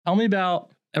Tell me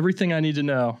about everything I need to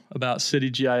know about City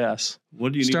GIS.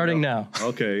 What do you Starting need now?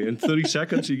 Okay, in 30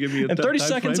 seconds, you give me a In 30 time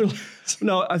seconds frame? or less.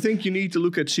 No, I think you need to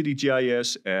look at City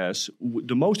GIS as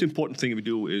the most important thing we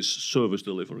do is service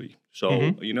delivery.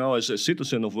 So, as a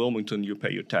citizen of Wilmington, you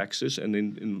pay your taxes,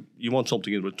 and you want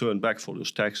something in return back for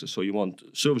those taxes. So you want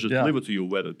services delivered to you,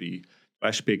 whether it be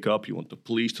trash pickup, you want the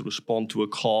police to respond to a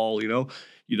call, you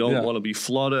don't want to be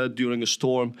flooded during a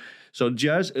storm. So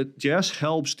GIS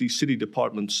helps the city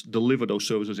departments deliver those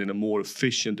services in a more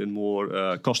efficient and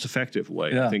more cost-effective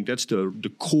way. I think that's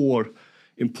the core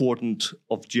important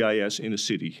of GIS in a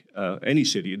city. Any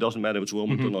city, it doesn't matter if it's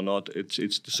Wilmington or not, it's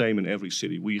the same in every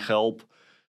city. We help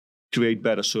create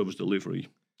better service delivery.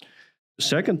 The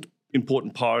second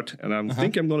important part, and I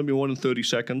think I'm going to be more than 30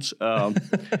 seconds,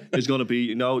 is going to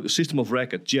be, the system of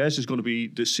record. GIS is going to be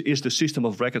the system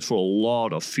of record for a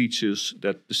lot of features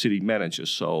that the city manages.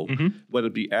 So whether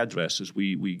it be addresses,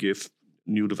 we give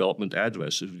new development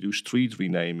addresses, we do street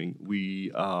renaming,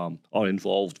 we are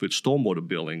involved with stormwater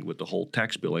billing, with the whole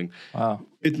tax billing. Wow.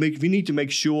 We need to make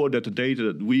sure that the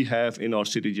data that we have in our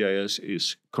City GIS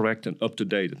is correct and up to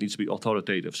date. It needs to be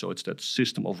authoritative. So it's that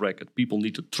system of record. People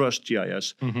need to trust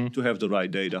GIS to have the right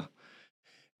data.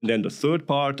 And then the third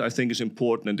part I think is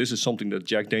important, and this is something that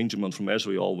Jack Dangerman from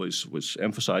Esri always was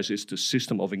emphasized, is the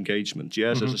system of engagement.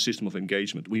 GIS as a system of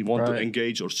engagement. We want to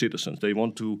engage our citizens. We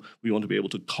want to be able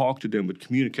to talk to them, but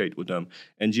communicate with them.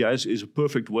 And GIS is a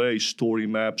perfect way, story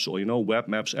maps or web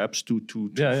maps, apps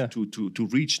to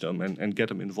reach them and get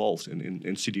them involved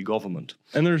in city government.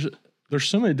 And there's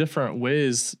so many different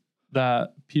ways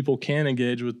that people can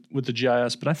engage with the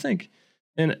GIS, but I think,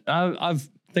 and I've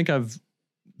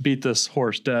beat this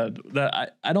horse dead,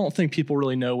 that I don't think people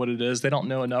really know what it is. They don't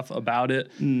know enough about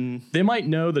it. They might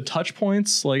know the touch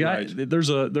points. Like there's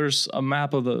a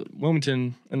map of the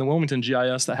Wilmington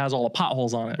GIS that has all the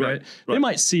potholes on it, right? They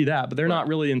might see that, but they're not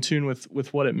really in tune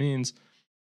with what it means.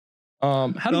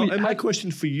 My question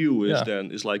for you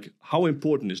is like, how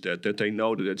important is that they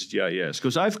know that it's GIS?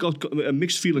 Because I've got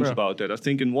mixed feelings about that. I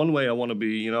think in one way I want to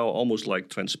be, almost like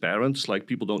transparent. It's like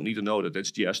people don't need to know that that's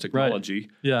GIS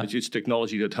technology. It's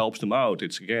technology that helps them out.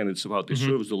 It's about the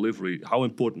service delivery. How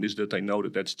important is that they know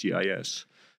that that's GIS?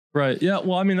 Right. Yeah.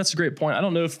 Well, I mean, that's a great point. I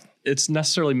don't know if it's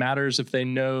necessarily matters if they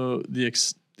know the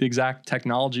exact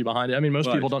technology behind it. I mean, most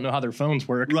people don't know how their phones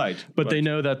work. But they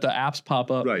know that the apps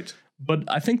pop up. But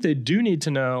I think they do need to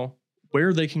know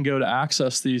where they can go to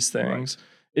access these things.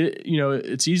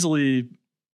 It's easily,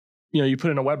 you put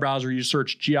in a web browser, you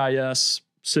search GIS,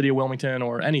 City of Wilmington,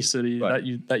 or any city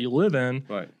that you live in.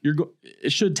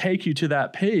 It should take you to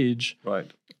that page,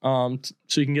 so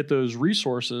you can get those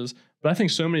resources. But I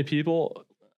think so many people,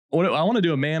 I want to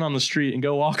do a man on the street and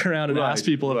go walk around and ask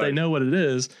people if they know what it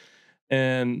is,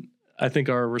 and I think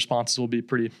our responses will be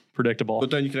pretty predictable.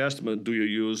 But then you can ask them, do you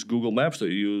use Google Maps? Do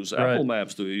you use Apple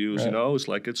Maps? Do you use, it's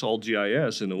like it's all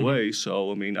GIS in a way.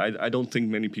 So, I mean, I don't think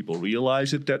many people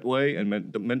realize it that way, and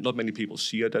not many people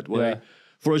see it that way.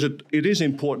 For us, it is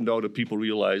important, though, that people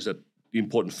realize that the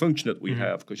important function that we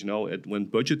have, because, when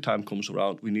budget time comes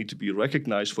around, we need to be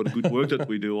recognized for the good work that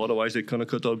we do. Otherwise, they're going to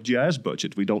cut our GIS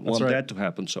budget. We don't want that to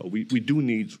happen. So we do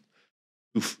need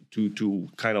to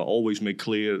kind of always make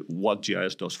clear what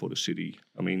GIS does for the city.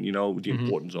 I mean, the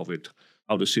importance of it,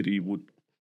 how the city would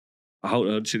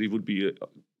be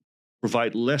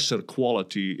provide lesser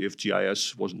quality if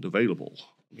GIS wasn't available.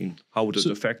 I mean, how would it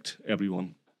affect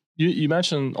everyone? You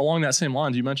mentioned, along that same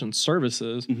line, you mentioned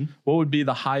services. What would be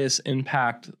the highest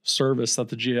impact service that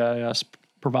the GIS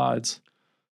provides?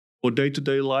 Or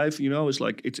day-to-day life, it's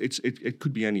like it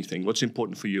could be anything. What's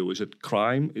important for you? Is it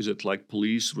crime? Is it like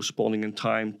police responding in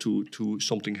time to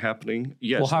something happening?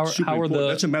 Yes. Well, how are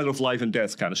that's a matter of life and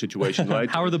death kind of situation, right?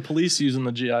 How are the police using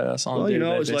the GIS on a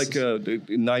day-to-day basis? It's like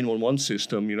the 911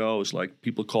 system. It's like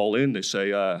people call in. They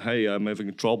say, "Hey, I'm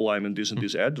having trouble. I'm in this and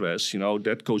this address."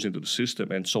 That goes into the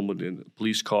system, and somebody in a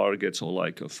police car gets, or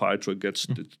like a fire truck gets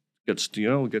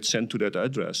sent to that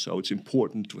address. So it's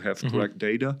important to have correct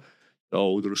data.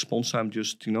 So the response time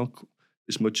just,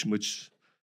 is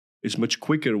much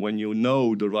quicker when you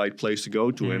know the right place to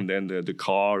go to, and then the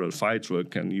car or fire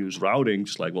truck can use routing.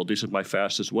 Just like, well, this is my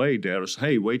fastest way. There's,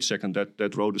 hey, wait a second,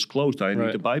 that road is closed. I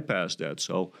need to bypass that.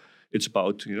 So it's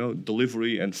about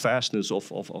delivery and fastness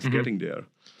of getting there.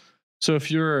 So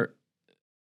if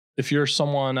you're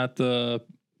someone at the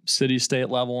city, state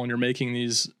level, and you're making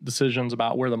these decisions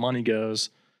about where the money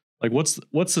goes, like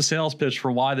what's the sales pitch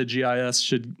for why the GIS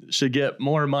should get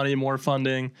more money, more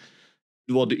funding?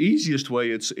 Well, the easiest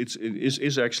way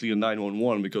is actually a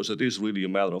 911 because it is really a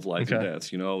matter of life and death.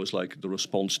 It's like the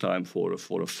response time for a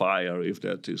fire. If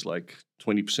that is like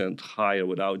 20% higher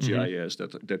without GIS,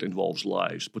 that involves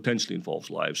lives, potentially involves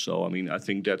lives. So I mean, I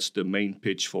think that's the main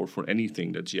pitch for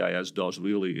anything that GIS does.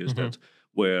 Really, is that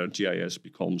where GIS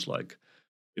becomes like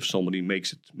if somebody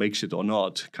makes it or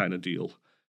not kind of deal.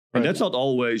 And that's not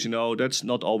always, that's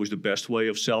not always the best way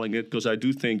of selling it, because I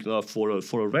do think for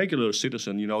a regular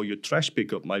citizen, your trash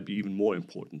pickup might be even more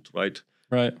important, right?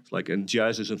 Right. Like, and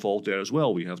GIS is involved there as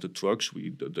well. We have the trucks.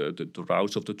 The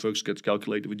routes of the trucks get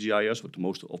calculated with GIS, with the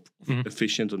most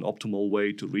efficient and optimal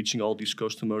way to reaching all these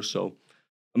customers. So,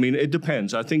 I mean, it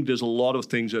depends. I think there's a lot of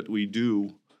things that we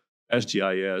do as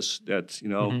GIS that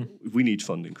we need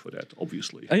funding for that.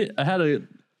 Obviously, I had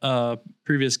a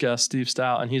previous guest, Steve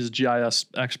Stout, and he's a GIS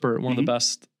expert, one of the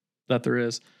best that there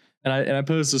is. And I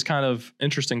posed this kind of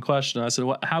interesting question. I said,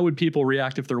 how would people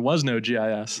react if there was no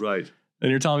GIS? Right. And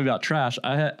you're telling me about trash.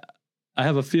 I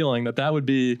have a feeling that would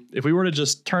be, if we were to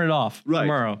just turn it off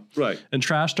tomorrow, and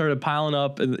trash started piling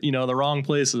up in the wrong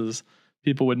places,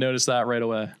 people would notice that right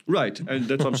away. Right. And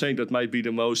that's what I'm saying. That might be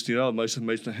the most,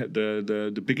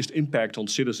 the biggest impact on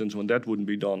citizens when that wouldn't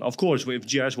be done. Of course, if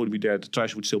GIS would be there, the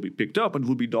trash would still be picked up, and it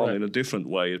would be done in a different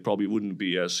way. It probably wouldn't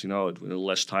be as, in a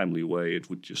less timely way. It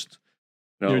would just,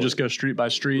 you would just go street by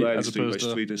street as opposed to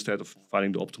street instead of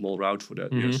finding the optimal route for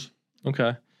that. Yes.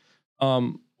 Okay.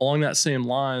 Along that same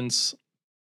lines,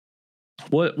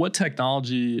 what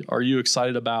technology are you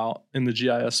excited about in the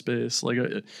GIS space? Like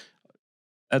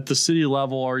at the city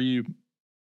level, are you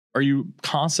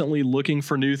constantly looking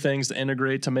for new things to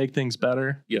integrate to make things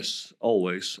better? Yes,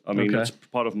 always. I mean, that's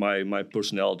part of my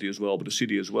personality as well, but the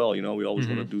city as well. We always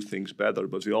want to do things better,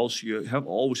 but we also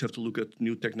always have to look at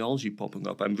new technology popping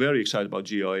up. I'm very excited about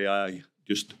GeoAI,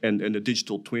 and the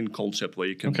digital twin concept, where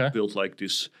you can build like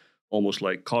this almost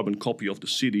like carbon copy of the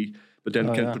city, but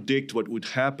then can predict what would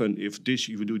happen if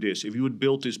you would do this. If you would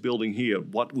build this building here,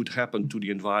 what would happen to the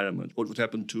environment? What would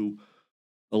happen to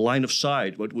a line of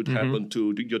sight? What would happen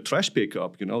to your trash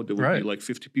pickup? There would be like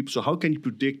 50 people. So how can you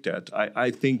predict that? I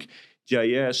think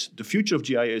GIS, the future of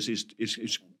GIS is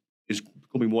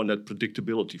becoming more in that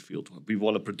predictability field. We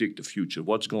want to predict the future.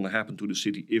 What's going to happen to the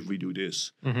city if we do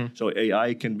this? So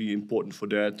AI can be important for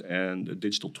that, and a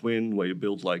digital twin where you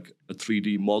build like a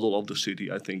 3D model of the city.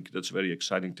 I think that's very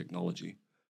exciting technology.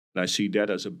 And I see that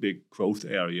as a big growth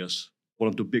areas, one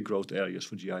of the big growth areas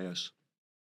for GIS.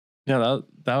 Yeah,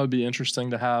 that would be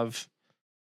interesting to have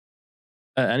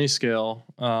at any scale,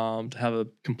 to have a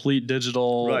complete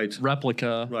digital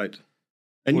replica. Right.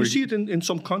 And you see it in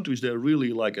some countries. They're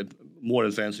really like more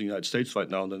advanced in the United States right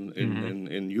now than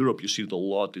in Europe. You see it a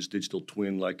lot, this digital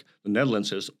twin. Like the Netherlands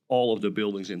has all of the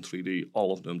buildings in 3D,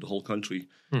 all of them, the whole country.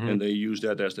 And they use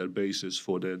that as their basis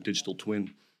for the digital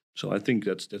twin. So I think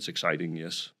that's exciting,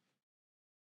 yes.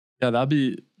 Yeah, that'd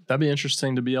be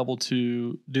interesting to be able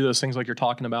to do those things like you're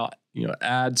talking about,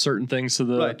 add certain things to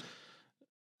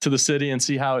the city and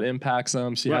see how it impacts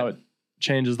them, see how it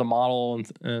changes the model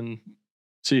and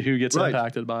see who gets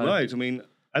impacted by it. Right. I mean,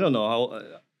 I don't know how.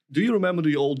 Do you remember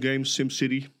the old game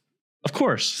SimCity? Of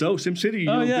course. So SimCity,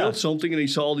 you built something and you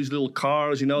saw all these little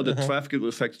cars. The traffic, it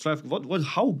would affect traffic.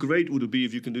 How great would it be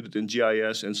if you can do that in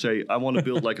GIS and say, I want to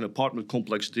build like an apartment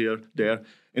complex there,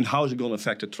 and how is it going to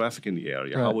affect the traffic in the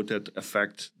area? How would that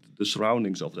affect the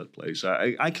surroundings of that place?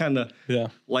 I kind of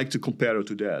like to compare it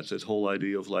to that whole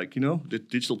idea of like, the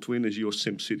digital twin is your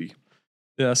SimCity.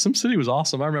 Yeah, SimCity was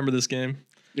awesome. I remember this game.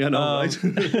 Yeah, no, right.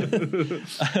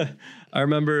 I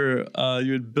remember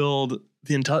you would build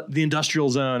the industrial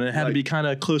zone, and it had to be kind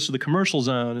of close to the commercial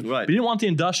zone. Right. But you didn't want the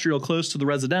industrial close to the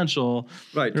residential,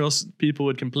 or else people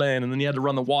would complain. And then you had to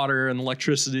run the water and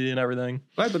electricity and everything.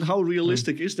 Right, but how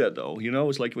realistic is that though?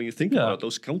 It's like when you think about it,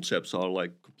 those concepts are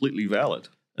like completely valid.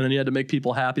 And then you had to make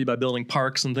people happy by building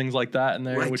parks and things like that in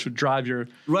there, which would drive your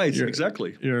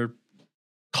your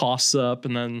costs up.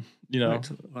 And then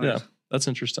yeah, that's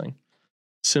interesting.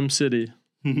 SimCity.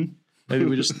 Maybe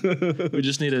we just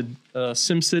needed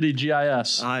SimCity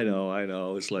GIS. I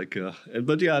know. It's like,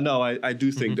 but yeah, no, I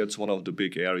do think that's one of the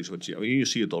big areas. You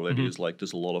see it already. It's like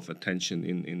there's a lot of attention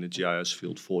in the GIS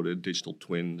field for the digital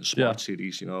twin, the smart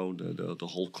cities. The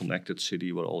whole connected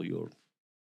city where all your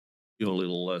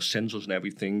little sensors and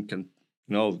everything can,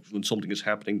 when something is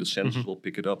happening, the sensors will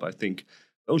pick it up. I think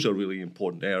those are really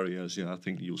important areas. I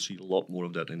think you'll see a lot more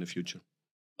of that in the future.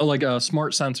 Oh, like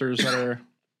smart sensors that are.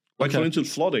 Like for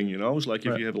instance, flooding, it's like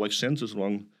if you have like sensors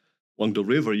along the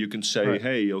river, you can say,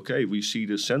 hey, okay, we see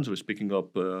the sensor is picking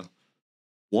up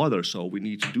water, so we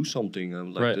need to do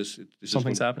something. This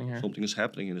something's happening here. Something is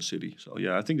happening in the city. So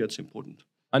yeah, I think that's important.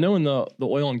 I know in the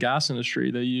oil and gas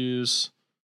industry, they use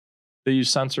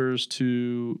sensors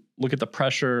to look at the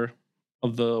pressure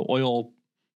of the oil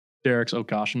derricks. Oh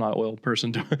gosh, I'm not an oil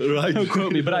person. Don't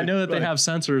quote me, but I know that they have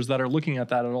sensors that are looking at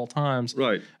that at all times.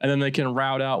 Right. And then they can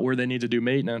route out where they need to do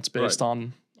maintenance based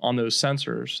on those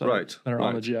sensors that are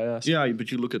on the GIS. Yeah,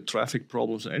 but you look at traffic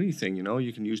problems, anything,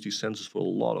 you can use these sensors for a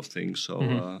lot of things.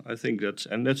 So I think that's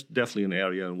definitely an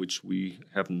area in which we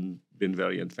haven't been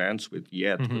very advanced with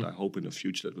yet, but I hope in the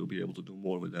future that we'll be able to do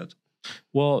more with that.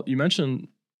 Well, you mentioned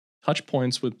touch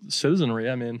points with citizenry.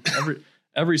 I mean,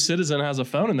 every citizen has a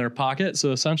phone in their pocket,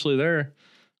 so essentially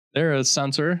they're a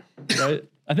sensor, right?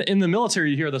 I think in the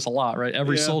military you hear this a lot, right?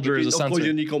 Every soldier is a sensor. Of course,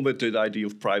 you come with the idea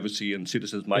of privacy, and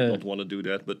citizens might not want to do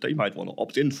that, but they might want to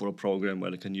opt in for a program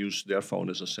where they can use their phone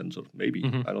as a sensor. Maybe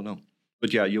I don't know,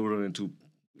 but yeah, you run into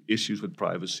issues with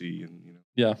privacy, and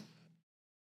Yeah,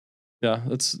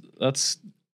 that's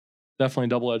definitely a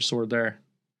double-edged sword there.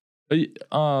 But,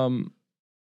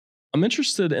 I'm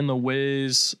interested in the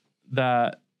ways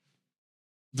that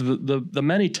the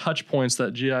many touch points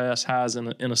that GIS has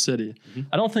in a city.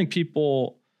 I don't think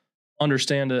people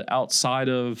understand it outside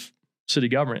of city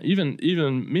government.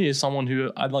 Even me, as someone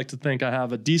who I'd like to think I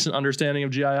have a decent understanding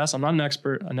of GIS. I'm not an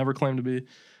expert. I never claim to be,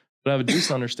 but I have a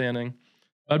decent understanding.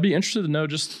 I'd be interested to know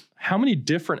just how many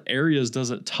different areas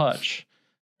does it touch?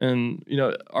 And,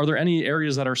 are there any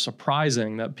areas that are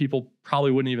surprising that people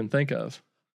probably wouldn't even think of?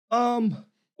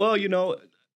 Well,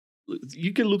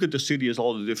 you can look at the city as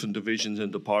all the different divisions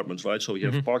and departments, right? So we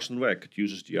have Parks and Rec, it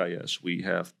uses GIS. We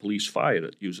have Police Fire,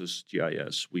 it uses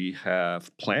GIS. We have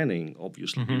Planning,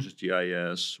 obviously, uses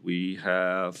GIS. We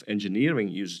have Engineering,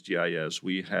 uses GIS.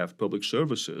 We have Public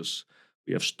Services.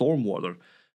 We have Stormwater.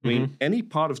 I mean, any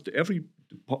part of every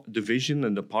division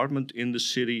and department in the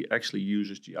city actually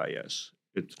uses GIS.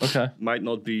 It might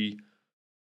not be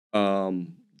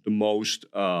the most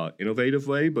innovative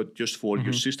way, but just for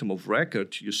your system of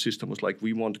record, your system is like,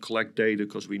 we want to collect data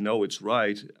because we know it's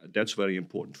right. That's very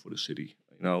important for the city.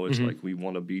 It's like we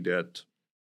want to be that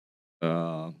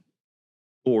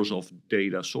source of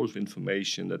data, source of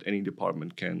information that any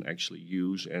department can actually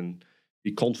use and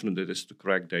be confident that it's the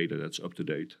correct data that's up to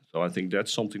date. So I think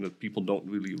that's something that people don't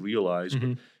really realize.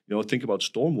 But, think about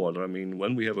stormwater. I mean,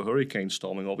 when we have a hurricane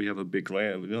storming or we have a big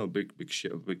rain,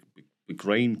 big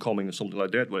rain coming or something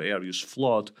like that, where areas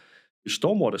flood, your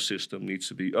stormwater system needs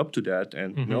to be up to that.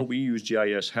 And we use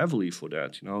GIS heavily for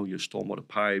that. Your stormwater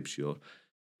pipes, your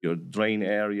drain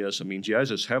areas. I mean,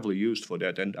 GIS is heavily used for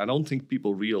that. And I don't think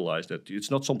people realize that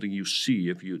it's not something you see.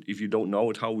 If you don't know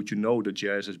it, how would you know that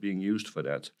GIS is being used for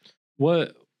that?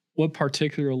 What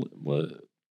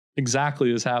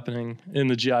exactly is happening in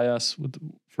the GIS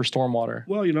for stormwater?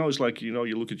 Well, it's like, you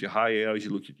look at your high areas,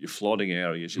 you look at your flooding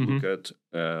areas, you look at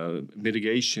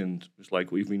mitigation. It's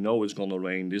like, if we know it's going to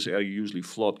rain, this area usually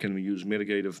flood. Can we use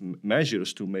mitigative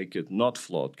measures to make it not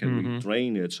flood? Can we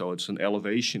drain it? So it's an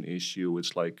elevation issue.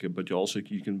 It's like, but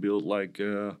you can build like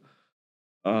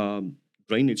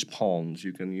drainage ponds.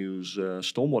 You can use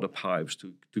stormwater pipes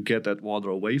to get that water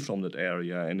away from that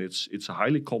area. And it's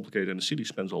highly complicated, and the city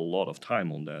spends a lot of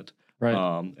time on that. Right.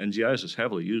 And GIS is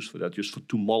heavily used for that,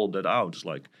 to model that out. It's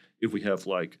like, if we have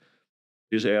like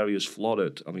this area is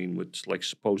flooded, I mean, with like,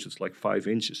 suppose it's like 5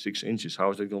 inches, 6 inches, how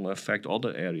is that going to affect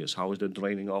other areas? How is that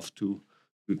draining off to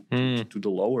the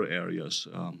lower areas?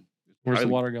 Where's the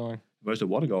water going? Where's the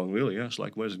water going, really? Yeah, it's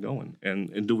like, where's it going?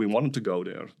 And do we want it to go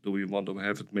there? Do we want to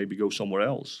have it maybe go somewhere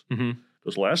else?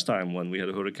 Because last time when we had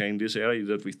a hurricane, this area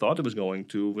that we thought it was going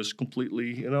to was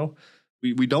completely,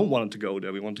 we don't want it to go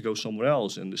there. We want to go somewhere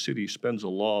else. And the city spends a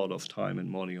lot of time and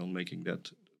money on making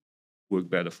that work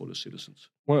better for the citizens.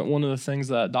 One of the things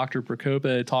that Dr.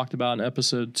 Prokope talked about in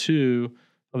episode 2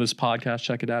 of his podcast,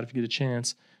 check it out if you get a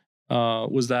chance,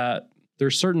 was that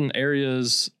there's certain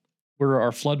areas where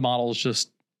our flood models just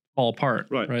fall apart,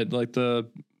 right? Like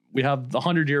we have the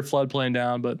 100-year floodplain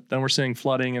down, but then we're seeing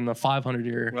flooding in the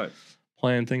 500-year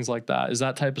plan, things like that. Is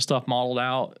that type of stuff modeled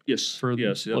out? Yes,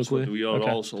 that's what we are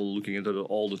also looking into it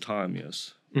all the time.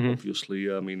 Yes,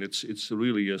 obviously. I mean, it's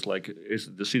really like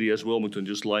the city as Wilmington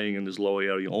just laying in this low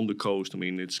area on the coast. I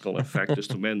mean, it's going to affect us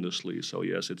tremendously. So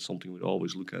yes, it's something we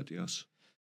always look at. Yes.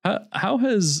 How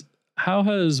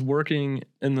has working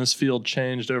in this field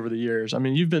changed over the years? I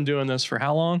mean, you've been doing this for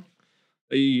how long?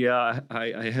 Yeah,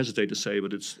 I hesitate to say,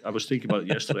 but I was thinking about it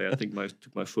yesterday. I think I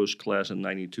took my first class in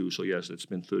 '92, so yes, it's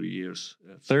been 30 years.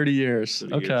 30 years.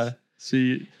 Okay.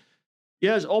 See.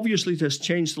 Yes, obviously it has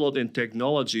changed a lot in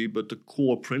technology, but the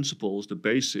core principles, the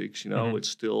basics, it's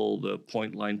still the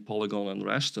point, line, polygon, and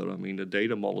raster. I mean, the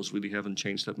data models really haven't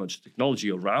changed that much.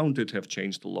 Technology around it have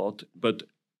changed a lot, but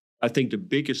I think the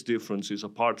biggest difference is,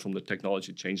 apart from the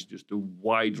technology change, just the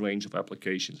wide range of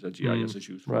applications that GIS is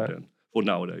used for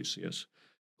nowadays. Yes,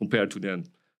 compared to then.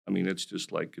 I mean, it's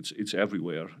just like it's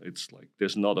everywhere. It's like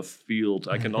there's not a field.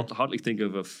 I cannot hardly think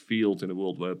of a field in the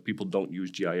world where people don't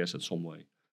use GIS in some way.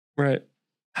 Right.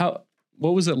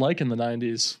 What was it like in the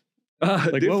 90s?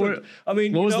 Like what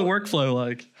was the workflow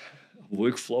like?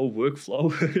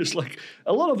 Workflow. It's like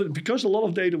a lot of it, because a lot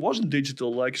of data wasn't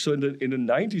digital. Like, so in the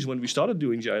 90s when we started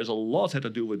doing GIS, a lot had to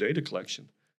do with data collection.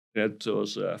 It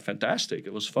was fantastic.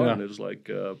 It was fun. Yeah. It was like,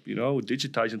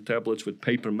 digitizing tablets with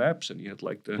paper maps, and you had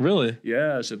like the... Really?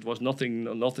 Yes, it was nothing,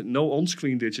 no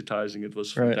on-screen digitizing. It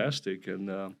was fantastic. Right.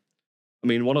 And I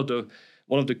mean, one of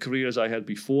the careers I had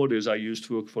before this, I used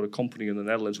to work for a company in the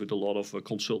Netherlands with a lot of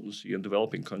consultancy in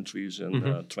developing countries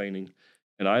and training.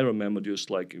 And I remember just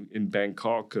like in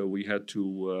Bangkok, we had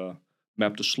to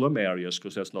map the slum areas,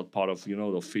 because that's not part of, the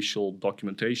official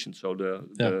documentation. So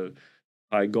the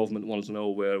Thai government wanted to know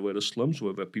where the slums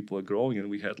were, where people were growing, and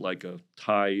we had like a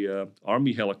Thai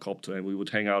army helicopter, and we would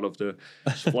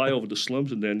fly over the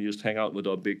slums, and then just hang out with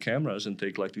our big cameras and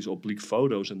take like these oblique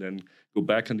photos, and then go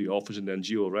back in the office and then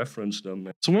geo-reference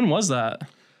them. So when was that?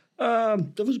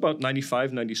 That was about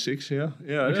 95, 96, yeah.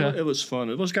 Okay. It was fun.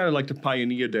 It was kind of like the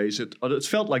pioneer days. It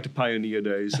felt like the pioneer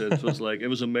days. It was like, it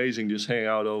was amazing just hanging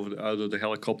out out of the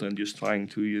helicopter and just trying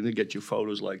to get your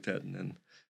photos like that, and then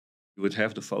you would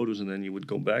have the photos, and then you would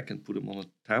go back and put them on a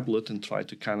tablet and try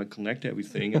to kind of connect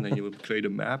everything, and then you would create a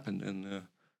map, and then it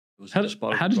was part of the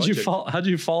project. How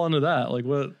did you fall into that? Like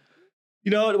what?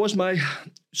 It was I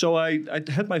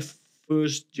had my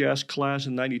first GIS class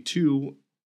in 92,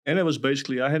 and it was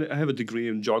basically, I have a degree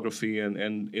in geography, and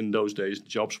in those days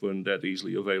jobs weren't that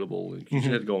easily available. You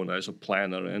had to go in as a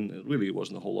planner, and it really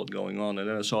wasn't a whole lot going on. And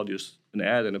then I saw just an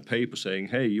ad in a paper saying,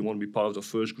 hey, you want to be part of the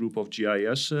first group of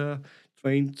GIS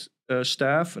trained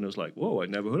staff? And I was like, whoa, I'd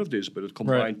never heard of this, but it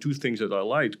combined two things that I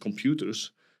liked,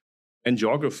 computers and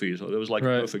geography. So that was like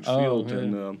a perfect field.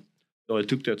 And so I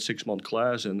took that 6-month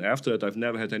class, and after that I've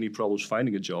never had any problems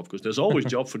finding a job, because there's always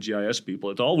job for GIS people.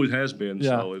 It always has been.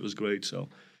 So it was great. So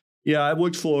yeah, I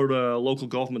worked for local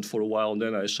government for a while, and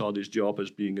then I saw this job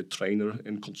as being a trainer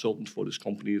and consultant for this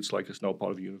company. It's now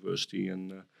part of a university,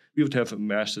 and we would have a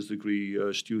master's degree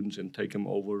students and take them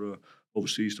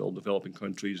overseas to all developing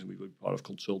countries, and we were part of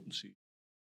consultancy.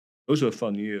 Those were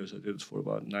fun years. I did it for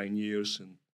about 9 years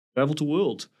and traveled the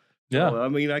world. Yeah. So, I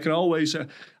mean, I can always...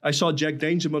 I saw Jack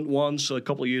Dangermond once a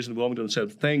couple of years in Wilmington and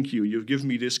said, thank you. You've given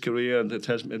me this career, and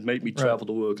it made me travel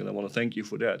the world, and I want to thank you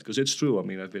for that. Because it's true. I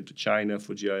mean, I've been to China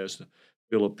for GIS, the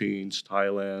Philippines,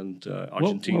 Thailand,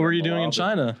 Argentina. What were you doing in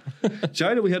China?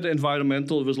 China, we had the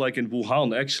environmental. It was like in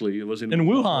Wuhan, actually. It was in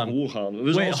Wuhan? Wuhan. It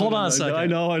was Wait, hold on a second. I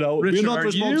know. Richard, we're not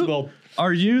responsible.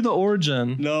 Are you the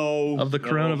origin of the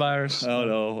coronavirus?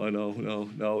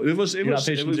 No. It was we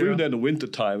were there in the winter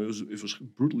time. It was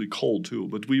brutally cold too.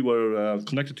 But we were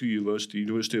connected to University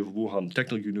of Wuhan,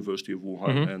 Technical University of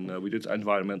Wuhan, and we did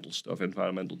environmental stuff,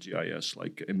 environmental GIS,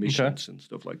 like emissions and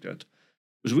stuff like that.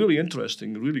 It was really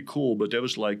interesting, really cool. But that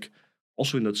was like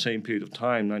also in that same period of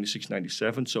time, 96,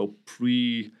 97. So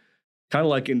kind of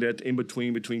like in that in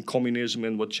between communism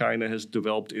and what China has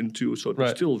developed into. So it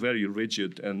was still very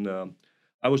rigid. And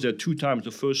I was there 2 times.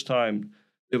 The first time,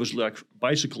 there was like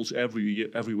bicycles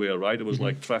everywhere, right? It was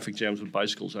like traffic jams with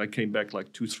bicycles. I came back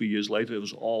like 2-3 years later. It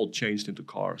was all changed into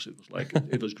cars. It was like,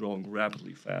 it was growing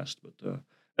rapidly fast. But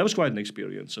that was quite an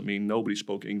experience. I mean, nobody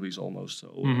spoke English almost.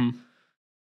 So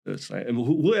and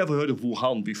who ever heard of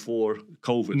Wuhan before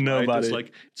COVID? Nobody.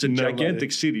 Right? It's a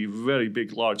gigantic city, very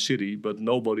big, large city, but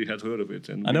nobody had heard of it.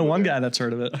 And I know one guy that's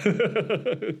heard of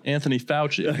it, Anthony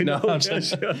Fauci.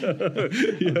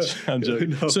 I'm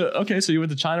joking. So you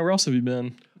went to China. Where else have you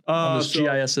been on this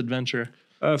GIS adventure?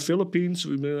 Philippines.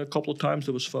 We've been a couple of times.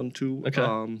 That was fun too. Okay.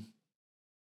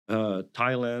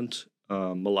 Thailand,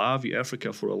 Malawi,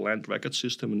 Africa for a land record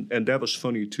system, and that was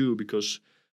funny too because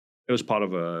it was part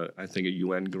of I think a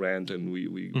UN grant, and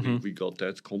we got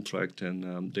that contract,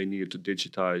 and they needed to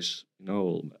digitize,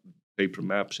 paper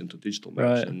maps into digital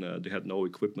maps, and they had no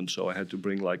equipment, so I had to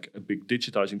bring like a big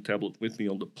digitizing tablet with me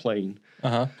on the plane.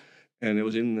 And it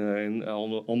was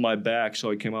on my back,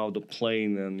 so I came out of the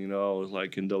plane, and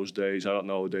like in those days, I don't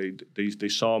know, they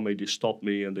saw me, they stopped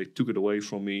me, and they took it away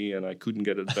from me, and I couldn't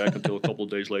get it back until a couple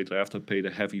of days later after I paid a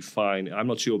heavy fine. I'm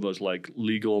not sure if it was like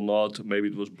legal or not, maybe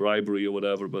it was bribery or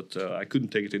whatever, but I couldn't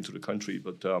take it into the country.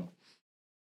 But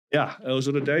those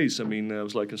are the days. I mean, it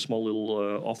was like a small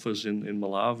little office in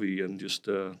Malawi, and just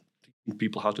teaching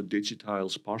people how to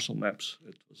digitize parcel maps.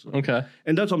 It was, okay.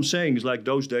 And that's what I'm saying, is like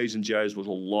those days in GIS was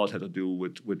a lot had to do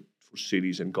with for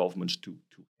cities and governments to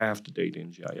have the data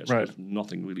in GIS. Right. Because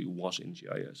nothing really was in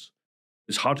GIS.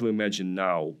 It's hard to imagine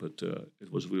now, but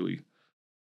it was really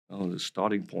the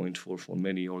starting point for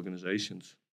many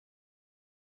organizations.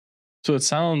 So it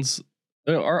sounds,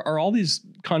 are all these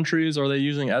countries, are they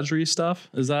using Esri stuff?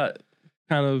 Is that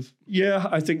kind of? Yeah,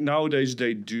 I think nowadays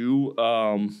they do.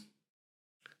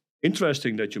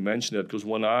 Interesting that you mentioned that, because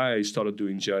when I started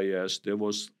doing GIS, there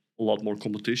was a lot more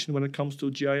competition when it comes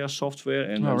to GIS software,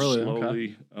 and then really? slowly,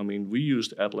 Okay. I mean, we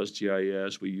used Atlas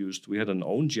GIS. We had an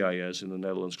own GIS in the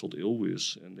Netherlands called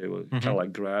Ilwis, and they were kind of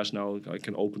like Grass now, like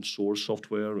an open source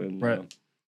software. And Right.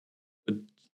 but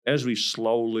Esri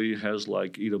slowly has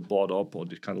like either bought up or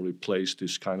they kind of replaced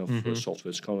this kind of software.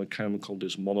 It's kind of called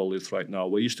this monolith right now,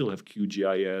 where you still have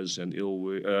QGIS and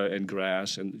and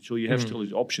Grass, and so you have still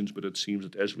these options, but it seems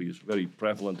that Esri is very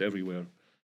prevalent everywhere.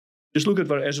 Just look at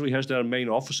where Esri has their main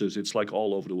offices. It's like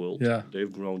all over the world. Yeah. They've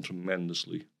grown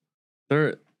tremendously.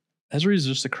 Esri is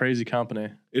just a crazy company.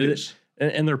 It is.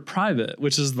 And they're private,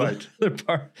 which is the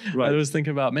part. Right. I was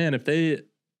thinking about, man, if they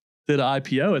did an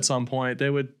IPO at some point, they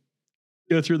would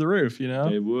go through the roof, you know?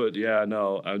 They would, yeah,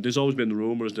 no. There's always been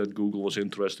rumors that Google was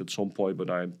interested at some point, but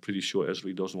I'm pretty sure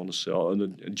Esri doesn't want to sell,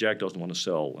 and Jack doesn't want to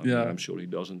sell. I mean, I'm sure he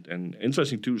doesn't. And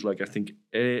interesting too is, like, I think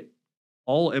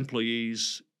all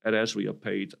employees at Esri are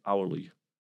paid hourly.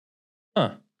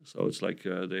 Huh. So it's like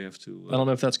they have to... I don't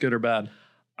know if that's good or bad.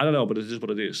 I don't know, but it is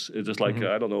what it is. It's just like,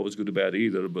 I don't know if it's good or bad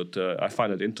either, but I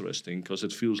find it interesting because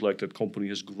it feels like that company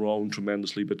has grown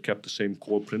tremendously but kept the same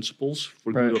core principles,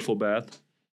 for good or for bad.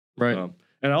 Right.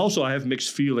 And also I have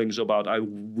mixed feelings about, I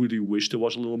really wish there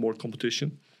was a little more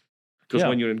competition. Because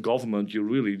when you're in government,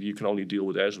 you can only deal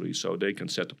with Esri, so they can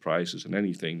set the prices and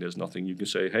anything. There's nothing you can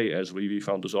say, hey, Esri, we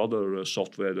found this other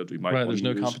software that we might want to use.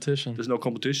 There's no competition. There's no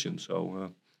competition.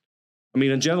 So, I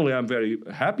mean, and generally I'm very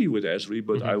happy with Esri,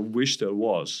 but I wish there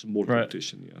was more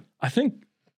competition, yeah. I think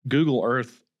Google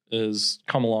Earth has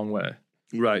come a long way.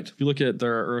 Right. If you look at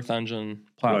their Earth Engine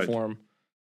platform,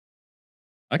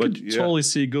 I could totally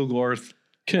see Google Earth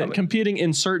competing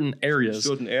in certain areas.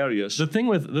 The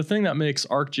thing that makes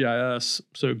ArcGIS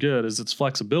so good is its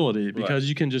flexibility, because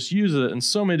you can just use it in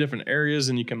so many different areas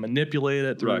and you can manipulate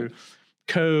it through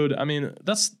code. I mean,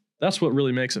 that's what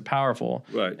really makes it powerful.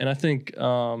 Right. And I think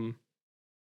a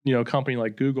company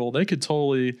like Google, they could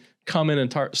totally come in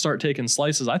and start taking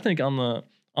slices. I think on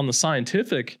the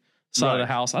scientific side of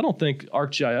the house, I don't think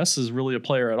ArcGIS is really a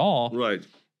player at all. Right.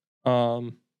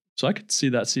 So I could see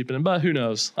that seeping in, but who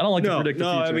knows? I don't like to predict the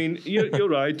future. No, I mean, you're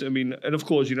right. I mean, and of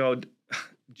course,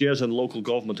 GIS and local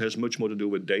government has much more to do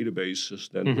with databases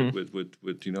than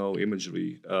with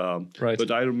imagery. Right.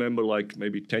 But I remember, like,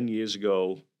 maybe 10 years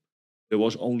ago, there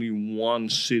was only one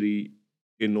city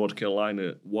in North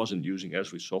Carolina wasn't using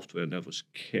Esri software, and that was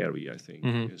Cary, I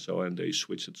think. So, and they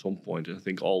switched at some point. I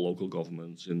think all local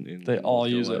governments in they North all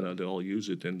Carolina, use it. They all use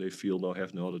it, and they feel they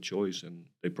have no other choice, and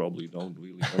they probably don't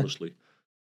really, honestly.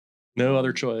 No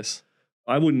other choice.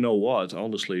 I wouldn't know what,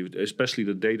 honestly, especially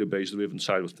the database-driven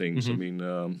side of things. I mean,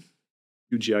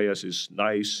 QGIS is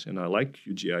nice, and I like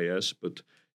QGIS, but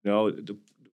the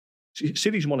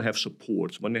cities want to have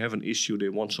support. When they have an issue, they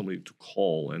want somebody to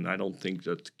call, and I don't think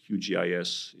that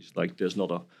QGIS is like, there's not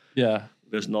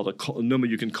a number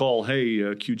you can call. Hey,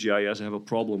 QGIS, I have a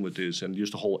problem with this, and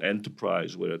just a whole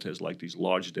enterprise where it has like these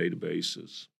large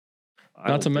databases.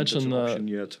 Not to mention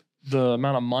the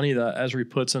amount of money that Esri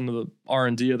puts into the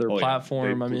R&D of their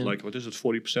platform. I mean, like, what is it,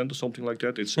 40% or something like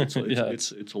that? It's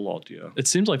a lot, yeah. It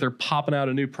seems like they're popping out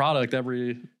a new product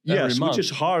every month. Which is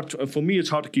hard. For me, it's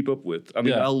hard to keep up with. I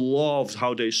mean, I loved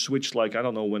how they switched, like, I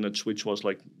don't know when that switch was,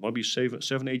 like, maybe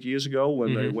 7-8 years ago,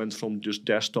 when they went from just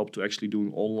desktop to actually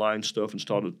doing online stuff and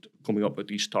started coming up with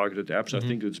these targeted apps. I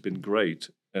think it's been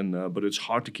great, and but it's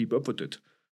hard to keep up with it.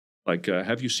 Like,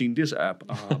 have you seen this app?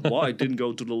 Well, I didn't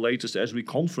go to the latest Esri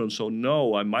conference, so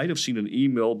no, I might have seen an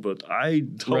email, but I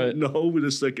don't know. But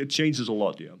it's like, it changes a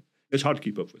lot, yeah. It's hard to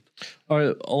keep up with. All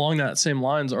right, along that same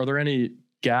lines, are there any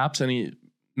gaps, any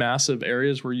massive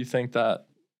areas where you think that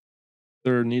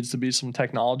there needs to be some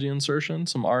technology insertion,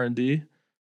 some R&D?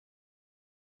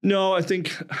 No, I think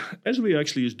Esri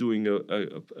actually is doing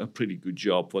a pretty good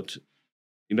job. But,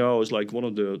 it's like one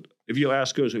of the, if you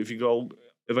ask us,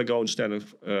 if I go and stand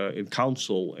in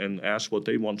council and ask what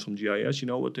they want from GIS, you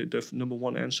know what their number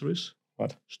one answer is?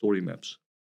 What? Story maps.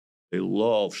 They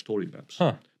love story maps.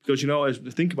 Huh. Because, as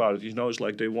they think about it, it's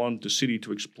like they want the city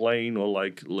to explain or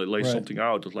like lay something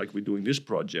out. It's like, we're doing this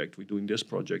project.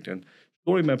 And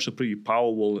story maps are pretty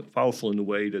powerful in the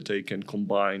way that they can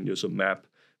combine just a map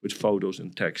with photos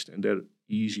and text. And they're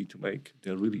easy to make.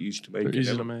 They're really easy to make. They're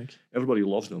easy to make. Everybody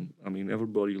loves them. I mean,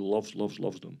 everybody loves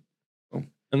them.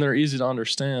 And they're easy to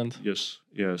understand. Yes.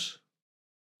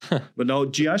 But now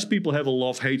GIS people have a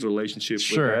love-hate relationship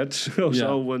with that.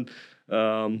 So when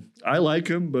I like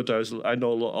them, but I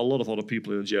know a lot of other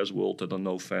people in the GIS world that are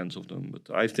no fans of them.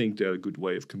 But I think they're a good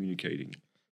way of communicating.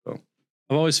 So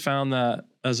I've always found that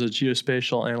as a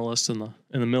geospatial analyst in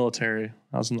the military,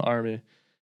 I was in the Army.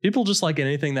 People just like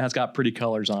anything that has got pretty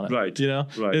colors on it. Right. You know?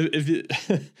 Right. If you,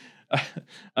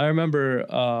 I remember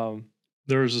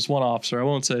there was this one officer, I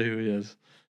won't say who he is,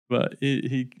 but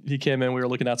he came in, we were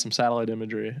looking at some satellite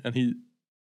imagery, and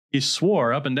he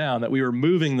swore up and down that we were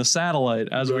moving the satellite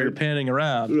as we were panning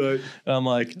around. Right. And I'm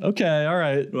like, okay, all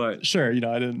right. Right. Sure. You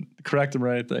know, I didn't correct him or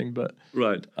anything, but.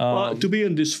 Right. Well, to be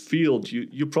in this field,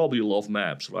 you probably love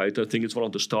maps, right? I think it's one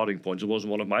of the starting points. It was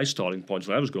one of my starting points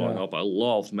when I was growing up. I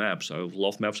loved maps. I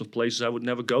loved maps of places I would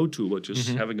never go to, but just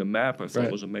having a map I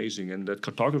thought was amazing. And that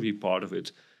cartography part of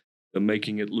it, the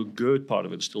making it look good part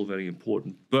of it is still very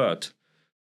important. But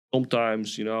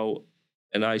sometimes, you know,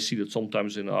 and I see that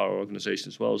sometimes in our organization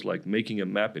as well, is like making a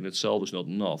map in itself is not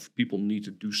enough. People need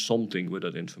to do something with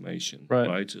that information,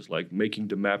 right? It's like making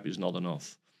the map is not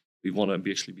enough. We want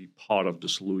to actually be part of the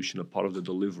solution, a part of the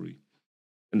delivery.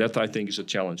 And that, I think, is a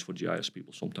challenge for GIS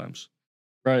people sometimes.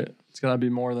 Right. It's got to be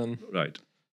more than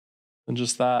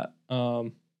just that.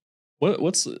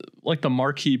 What's like the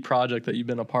marquee project that you've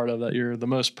been a part of that you're the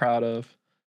most proud of?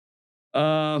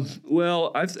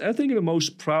 Well, I think the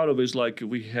most proud of is like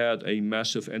we had a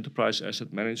massive enterprise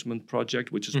asset management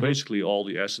project, which is basically all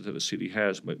the assets that a city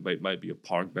has. Might be a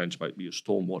park bench, might be a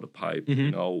stormwater pipe,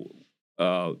 you know,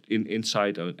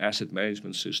 inside an asset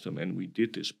management system. And we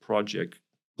did this project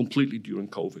completely during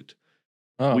COVID.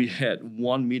 We had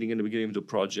one meeting in the beginning of the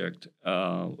project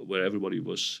where everybody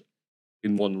was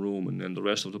in one room, and then the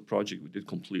rest of the project we did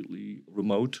completely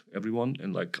remote, everyone,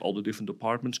 and like all the different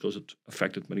departments, because it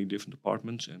affected many different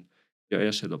departments. And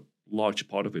GIS had a large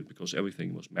part of it because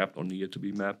everything was mapped or needed to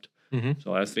be mapped.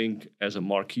 So I think as a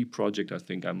marquee project, I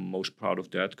think I'm most proud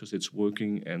of that because it's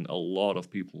working, and a lot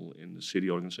of people in the city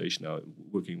organization are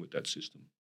working with that system.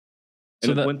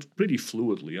 And so it went pretty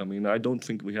fluidly. I mean, I don't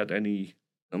think we had any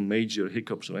major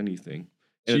hiccups or anything.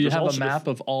 So you have a map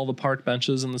of all the park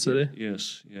benches in the city?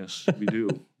 Yes, we do.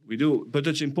 We do. But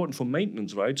it's important for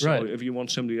maintenance, right? So if you want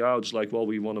somebody out, it's like, well,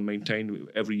 we want to maintain,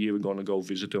 every year we're going to go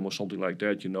visit them or something like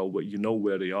that. You know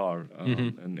where they are.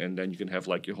 And then you can have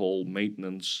like your whole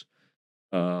maintenance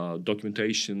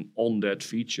documentation on that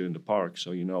feature in the park.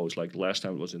 So, you know, it's like the last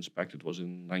time it was inspected was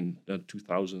in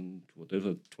 2000,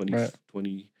 whatever,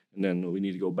 2020. And then we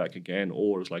need to go back again,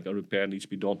 or it's like a repair needs to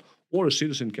be done, or a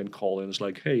citizen can call in. It's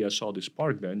like, hey, I saw this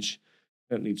park bench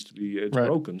that needs to be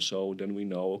broken. So then we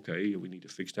know, okay, we need to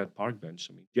fix that park bench.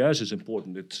 I mean, GIS is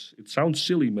important. It sounds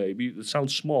silly, maybe it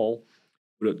sounds small,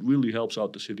 but it really helps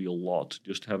out the city a lot.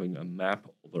 Just having a map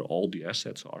where all the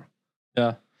assets are.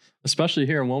 Yeah, especially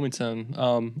here in Wilmington.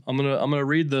 I'm gonna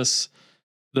read this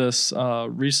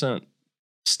recent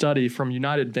study from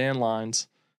United Van Lines.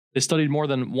 They studied more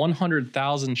than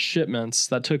 100,000 shipments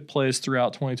that took place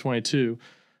throughout 2022.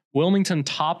 Wilmington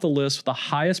topped the list with the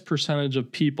highest percentage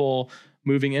of people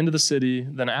moving into the city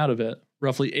than out of it.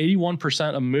 Roughly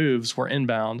 81% of moves were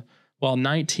inbound, while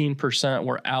 19%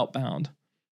 were outbound.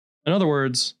 In other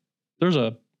words, there's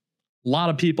a lot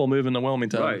of people moving to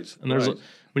Wilmington. And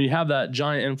when you have that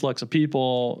giant influx of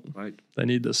people, they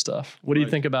need this stuff. What do you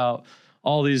think about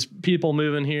all these people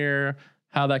moving here,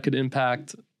 how that could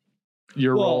impact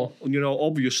your role? You know,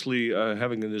 obviously,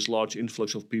 having this large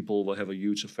influx of people will have a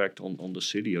huge effect on the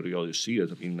city. You already see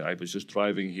it. I mean, I was just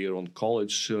driving here on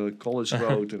College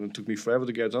Road, and it took me forever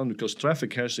to get on because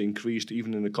traffic has increased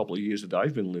even in a couple of years that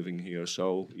I've been living here.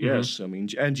 So yes, I mean,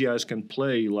 GIS can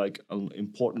play like an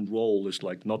important role. It's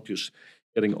like not just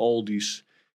getting all these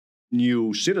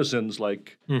new citizens,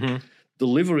 like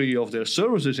delivery of their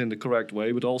services in the correct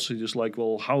way, but also just like,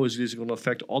 well, how is this going to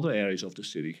affect other areas of the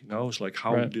city? You know, it's like,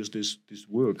 how does this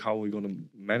work? How are we going to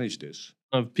manage this?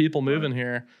 Of people moving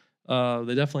here,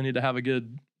 they definitely need to have a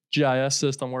good GIS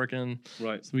system working,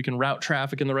 so we can route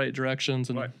traffic in the right directions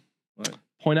and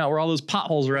point out where all those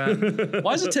potholes are at.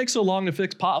 Why does it take so long to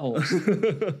fix potholes?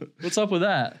 What's up with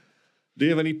that? Do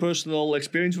you have any personal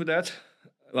experience with that?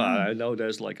 Well, I know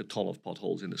there's like a ton of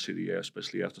potholes in the city,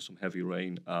 especially after some heavy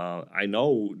rain. I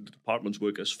know the departments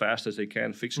work as fast as they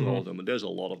can fixing all of them, and there's a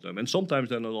lot of them. And sometimes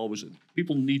they're not always.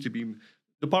 Departments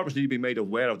need to be made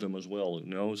aware of them as well. You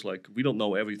know, it's like we don't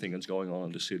know everything that's going on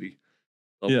in the city.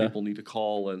 So people need to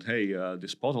call and, hey,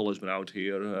 this pothole has been out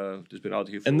here. It's been out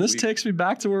here for and a this week. Takes me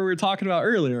back to where we were talking about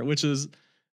earlier, which is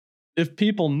if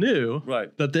people knew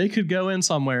that they could go in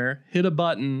somewhere, hit a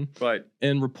button,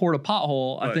 and report a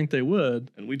pothole, I think they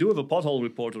would. And we do have a pothole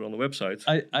reporter on the website.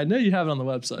 I know you have it on the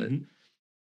website.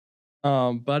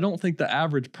 But I don't think the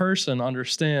average person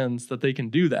understands that they can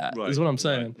do that, is what I'm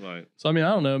saying. So, I mean, I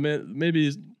don't know.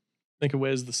 Maybe think of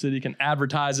ways the city can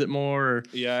advertise it more.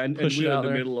 And we're in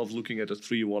the middle of looking at a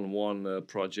 311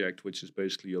 project, which is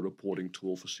basically a reporting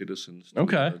tool for citizens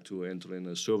to enter in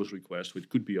a service request, which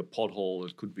could be a pothole.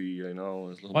 It could be,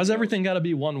 Why's everything got to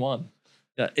be 1-1?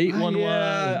 Yeah,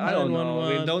 811. I don't know.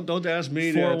 I mean, don't ask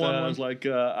me that. It's like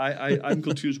I'm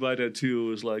confused by that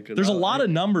too. It's like there's a lot of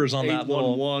numbers on that.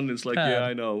 811. It's like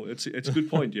I know. It's a good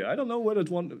point. I don't know whether it's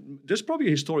one. There's probably a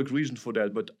historic reason for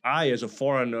that, but I, as a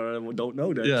foreigner, don't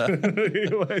know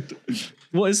that.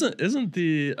 Well, isn't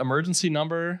the emergency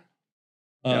number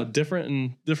different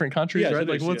in different countries? Right?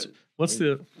 Like what's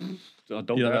the?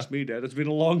 Don't ask me that. It's been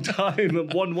a long time.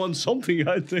 1-1 something,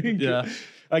 I think.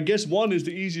 I guess 1 is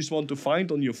the easiest one to find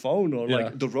on your phone, or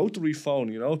like the rotary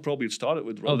phone, probably it started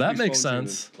with rotary. Oh, that makes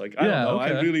sense. Like, I don't know.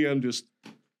 I really am just,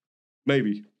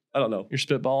 maybe. I don't know. You're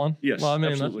spitballing? Yes, well, I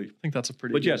mean, absolutely. I think that's a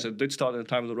pretty But yes, it did start at the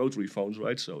time of the rotary phones,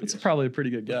 right? So it's probably a pretty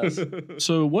good guess.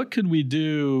 So what could we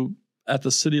do at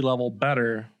the city level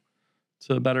better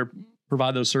to better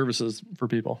provide those services for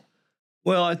people?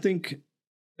 Well, I think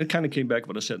it kind of came back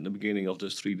what I said in the beginning of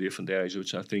those 3 different areas,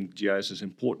 which I think GIS is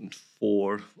important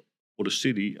for the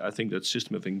city. I think that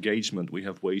system of engagement, we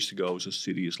have ways to go as a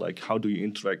city. Is like, how do you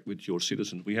interact with your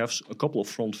citizens? We have a couple of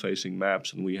front-facing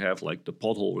maps, and we have like the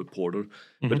pothole reporter.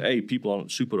 But A, people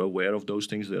aren't super aware of those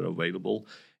things that are available.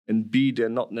 And B, they're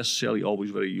not necessarily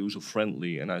always very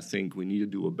user-friendly. And I think we need to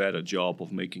do a better job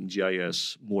of making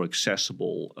GIS more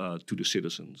accessible to the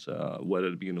citizens, whether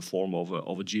it be in the form of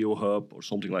a GeoHub or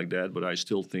something like that. But I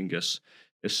still think as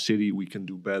a city, we can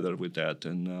do better with that.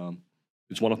 And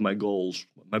it's one of my goals,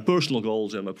 my personal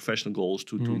goals and my professional goals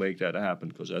to make that happen.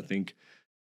 Because I think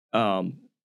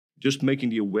just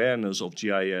making the awareness of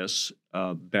GIS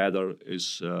better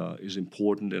is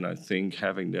important. And I think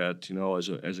having that,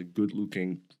 as a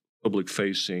good-looking,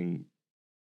 public-facing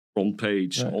front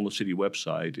page on the city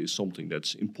website is something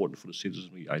that's important for the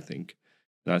citizenry, I think.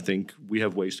 And I think we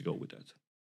have ways to go with that.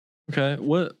 Okay.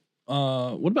 What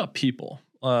about people?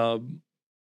 What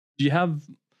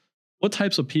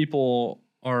types of people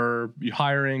are you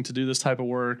hiring to do this type of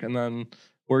work? And then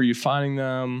where are you finding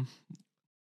them?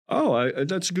 Oh,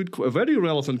 that's a very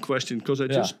relevant question, because I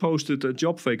just posted a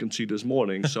job vacancy this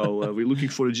morning. So we're looking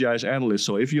for a GIS analyst.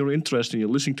 So if you're interested and you're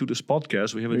listening to this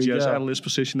podcast, we have a GIS analyst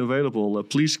position available.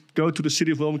 Please go to the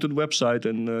City of Wilmington website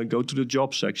and go to the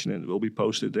job section, and it will be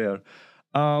posted there.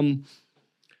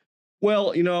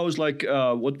 Well, it's like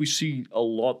what we see a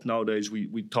lot nowadays,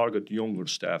 we target younger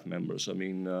staff members. I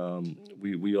mean,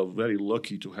 we are very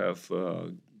lucky to have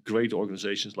great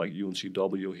organizations like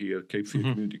UNCW here. Cape Fear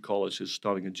Community College is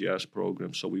starting a GIS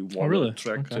program, so we want to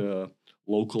attract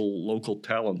local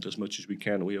talent as much as we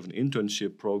can. We have an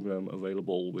internship program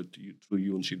available through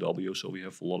UNCW, so we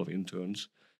have a lot of interns.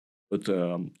 But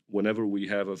whenever we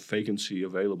have a vacancy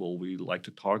available, we like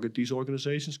to target these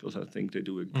organizations, because I think they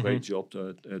do a great job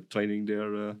at training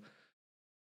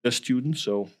their students.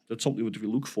 So that's something that we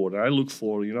look for. And I look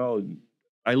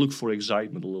for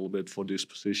excitement a little bit for this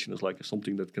position. It's like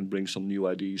something that can bring some new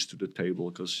ideas to the table.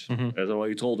 Because as I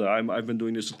already told her, I've been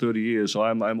doing this for 30 years, so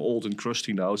I'm old and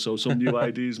crusty now. So some new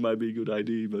ideas might be a good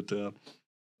idea.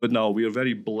 But no, we are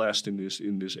very blessed in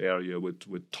this area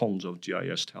with tons of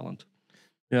GIS talent.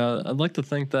 Yeah, I'd like to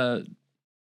think that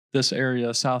this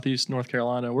area, Southeast North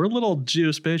Carolina, we're a little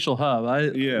geospatial hub.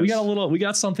 We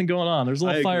got something going on. There's a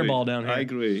little fireball down here. I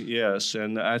agree. Yes,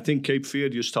 and I think Cape Fear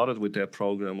just started with their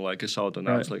program, like I saw it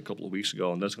announced like a couple of weeks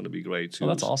ago, and that's going to be great too. Oh,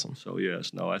 that's awesome. So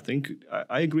yes, no, I think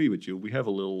I agree with you. We have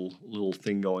a little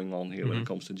thing going on here when it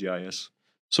comes to GIS.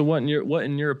 So what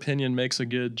in your opinion makes a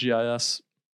good GIS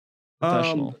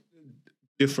professional?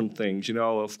 Different things,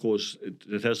 of course,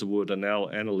 it has the word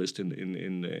analyst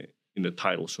in the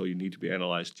title, so you need to be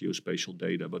analyzed geospatial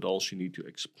data, but also you need to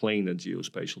explain that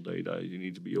geospatial data. You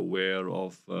need to be aware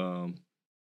of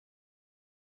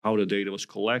how the data was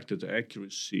collected, the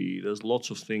accuracy. There's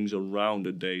lots of things around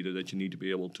the data that you need to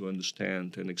be able to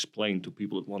understand and explain to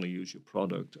people that want to use your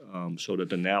product. So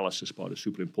that analysis part is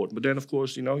super important. But then, of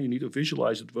course, you need to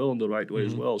visualize it well in the right way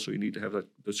as well. So you need to have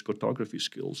the cartography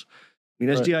skills. I mean,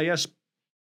 as GIS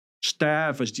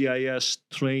staff, as GIS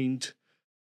trained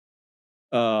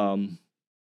person,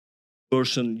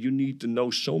 you need to know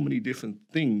so many different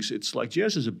things. It's like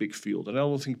GIS is a big field, and I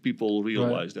don't think people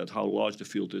realize that how large the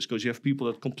field is, because you have people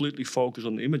that completely focus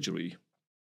on imagery,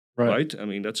 right? I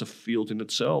mean, that's a field in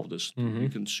itself. You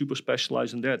can super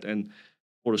specialize in that, and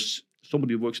for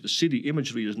somebody who works at the city,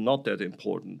 imagery is not that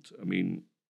important. I mean,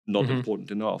 not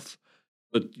important enough.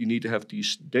 But you need to have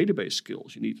these database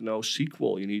skills. You need to know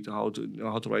SQL. You need to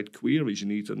know how to write queries. You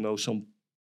need to know some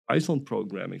Python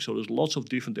programming. So there's lots of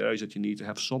different areas that you need to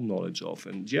have some knowledge of.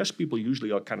 And GIS people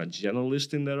usually are kind of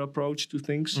generalist in their approach to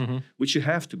things, which you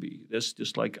have to be. That's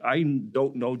just like, I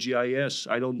don't know GIS.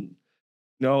 I don't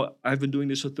know. I've been doing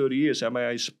this for 30 years. Am I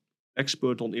an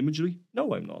expert on imagery?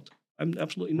 No, I'm not. I'm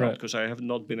absolutely not, because I have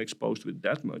not been exposed with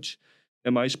that much.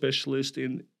 Am I a specialist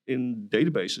in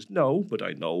databases? No, but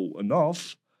I know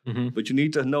enough. But you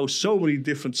need to know so many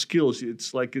different skills.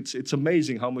 It's like it's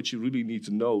amazing how much you really need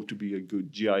to know to be a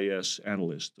good GIS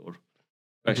analyst or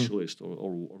specialist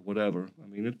or whatever. I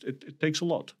mean, it takes a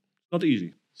lot. It's not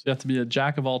easy. So you have to be a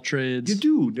jack of all trades. You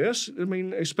do, yes. I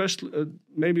mean, especially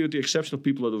maybe with the exception of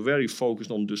people that are very focused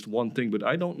on just one thing. But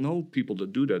I don't know people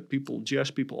that do that.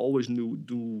 GIS people always do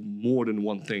more than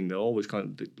one thing. They're always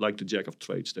kind of like the jack of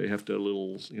trades. They have their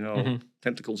little,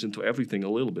 tentacles into everything a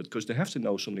little bit, because they have to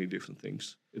know so many different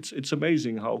things. It's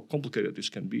amazing how complicated this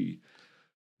can be.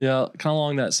 Yeah, kind of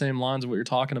along that same lines of what you're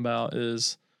talking about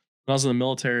is when I was in the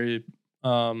military,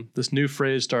 this new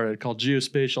phrase started called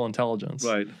geospatial intelligence.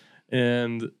 Right.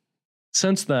 And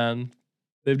since then,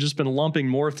 they've just been lumping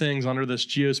more things under this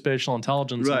geospatial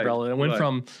intelligence umbrella. It went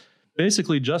from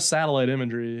basically just satellite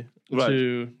imagery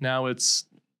to now it's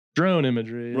drone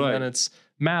imagery, and it's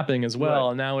mapping as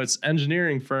well, and now it's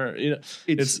engineering for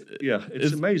it's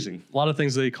amazing. A lot of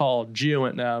things they call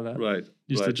geoint now that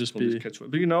used to just be.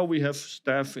 But we have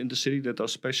staff in the city that are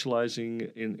specializing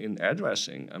in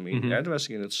addressing. I mean,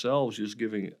 addressing in itself, just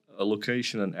giving a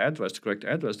location and address, the correct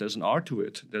address, there's an art to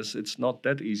it. It's not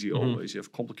that easy always. You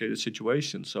have complicated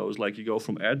situations. So it's like you go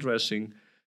from addressing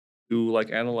to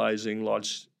like analyzing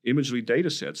large imagery data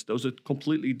sets. Those are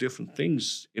completely different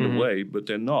things in a way, but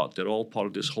they're not. They're all part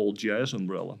of this whole GIS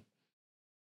umbrella.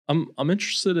 I'm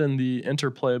interested in the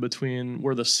interplay between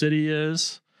where the city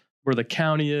is, where the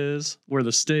county is, where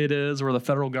the state is, where the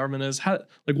federal government is.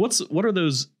 What are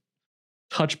those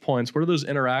touch points? What are those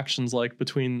interactions like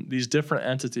between these different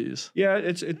entities? Yeah,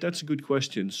 that's a good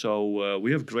question. So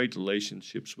we have great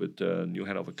relationships with New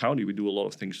Hanover County. We do a lot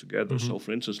of things together. So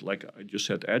for instance, like I just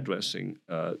said, addressing,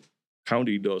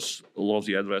 county does a lot of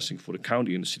the addressing for the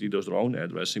county, and the city does their own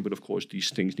addressing. But of course, these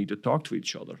things need to talk to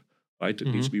each other, right? It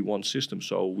needs to be one system.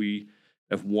 So we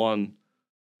have one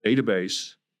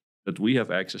database that we have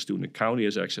access to and the county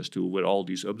has access to, where all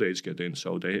these updates get in.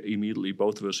 So they immediately,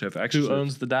 both of us have access. Who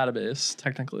owns the database,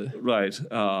 technically? Right.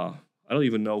 I don't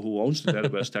even know who owns the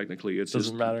database technically. It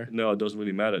doesn't matter. No, it doesn't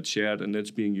really matter. It's shared, and it's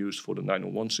being used for the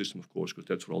 901 system, of course, because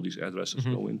that's where all these addresses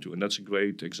go into. And that's a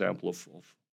great example of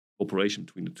cooperation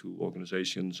between the two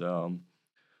organizations.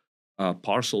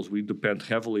 Parcels, we depend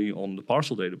heavily on the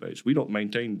parcel database. We don't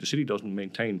maintain, the city doesn't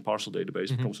maintain parcel database.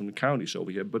 It comes from the county, so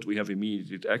we have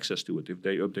immediate access to it. If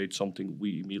they update something,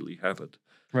 we immediately have it.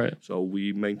 Right. So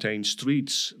we maintain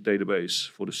streets database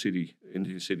for the city. In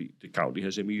the city, the county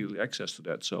has immediate access to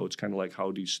that. So it's kind of like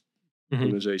how these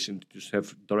organizations just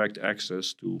have direct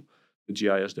access to the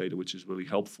GIS data, which is really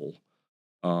helpful.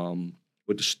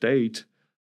 With the state,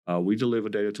 we deliver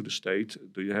data to the state.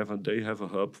 They have a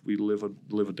hub. We deliver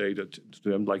data to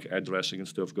them, like addressing and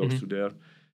stuff goes through there.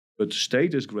 But the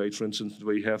state is great. For instance,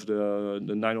 we have the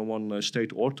 901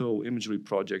 state ortho imagery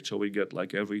project. So we get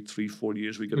like every 3-4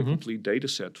 years, we get a complete data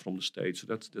set from the state. So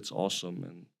that's awesome.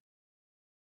 And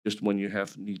just when you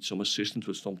need some assistance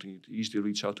with something, you easily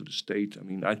reach out to the state. I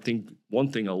mean, I think one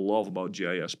thing I love about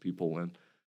GIS people, and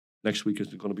next week is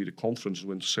going to be the conference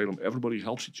in Salem. Everybody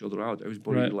helps each other out.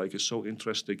 Everybody is so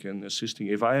interested in assisting.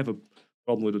 If I have a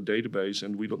problem with a database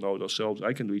and we don't know it ourselves,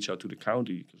 I can reach out to the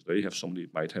county because they have somebody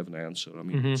that might have an answer. I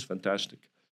mean, it's fantastic.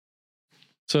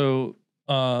 So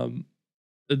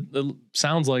it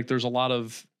sounds like there's a lot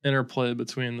of interplay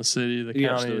between the city, the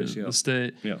county, and the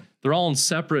state. Yeah. They're all in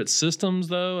separate systems,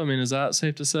 though. I mean, is that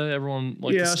safe to say? Everyone,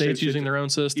 the state's using their own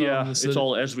system? Yeah, it's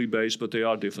all Esri based, but they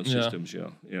are different systems.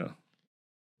 Yeah.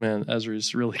 Man,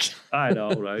 Esri's really... I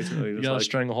know, right? I mean, you got a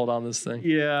stranglehold on this thing.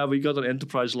 Yeah, we got an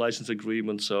enterprise license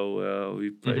agreement, so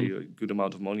we pay a good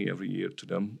amount of money every year to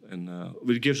them, and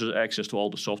it gives us access to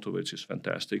all the software, which is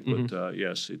fantastic. But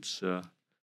yes, it's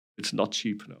not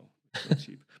cheap, no. It's not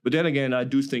cheap. But then again, I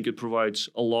do think it provides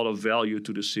a lot of value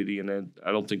to the city, and then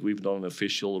I don't think we've done an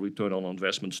official return on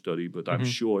investment study, but I'm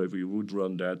sure if we would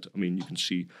run that, I mean, you can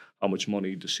see how much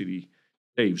money the city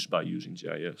saves by using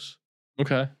GIS.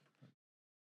 Okay.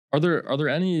 Are there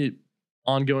any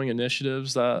ongoing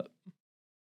initiatives that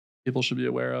people should be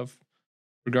aware of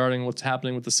regarding what's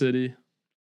happening with the city?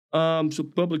 So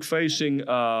public facing,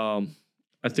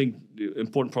 I think the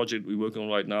important project we're working on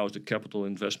right now is the capital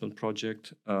investment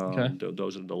project.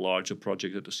 Those are the larger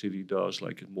projects that the city does,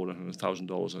 like more than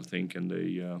 $100,000, I think, and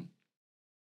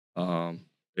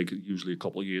they could usually a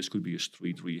couple of years, could be a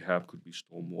street rehab, could be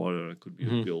stormwater, could be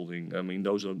a building. I mean,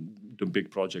 those are the big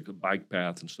projects, a bike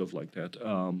path and stuff like that.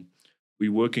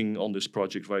 We're working on this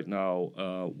project right now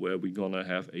where we're going to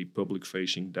have a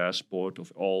public-facing dashboard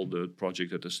of all the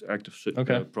projects that is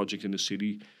active project in the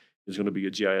city. There's going to be a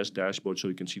GIS dashboard so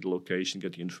you can see the location,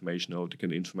 get the information out,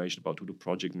 get the information about who the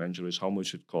project manager is, how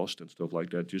much it costs and stuff like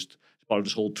that. Just part of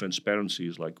this whole transparency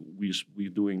is like, we're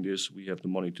doing this, we have the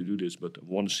money to do this, but I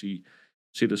want to see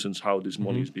citizens how this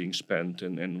money is being spent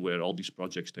and where all these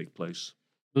projects take place.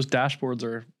 Those dashboards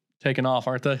are taking off,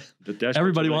 aren't they?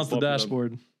 Everybody wants the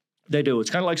dashboard. They do. It's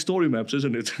kind of like story maps,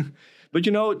 isn't it? But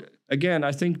again,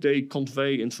 I think they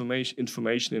convey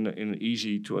information in an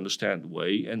easy to understand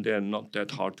way, and they're not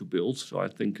that hard to build. So I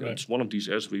think it's one of these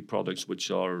Esri products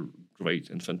which are great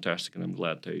and fantastic, and I'm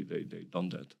glad they done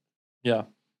that. Yeah,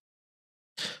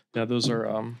 those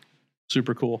are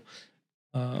super cool.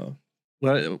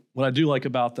 What I do like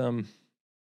about them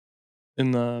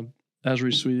in the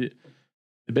Esri suite,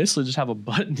 they basically just have a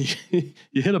button.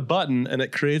 You hit a button and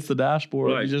it creates the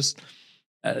dashboard. Right.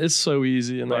 It's so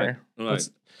easy in there. Right.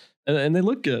 And they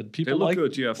look good. People look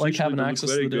good, yeah. like having access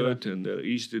to the data. Very good, and they're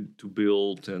easy to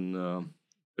build and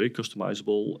very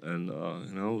customizable. And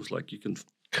it's like you can.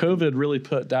 COVID really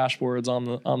put dashboards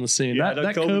on the scene. Yeah,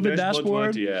 that COVID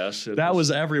dashboard, yes, that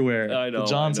was everywhere. I know. The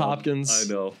Johns Hopkins.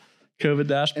 I know. COVID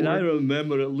dashboard. And I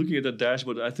remember looking at that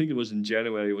dashboard. I think it was in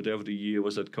January, whatever the year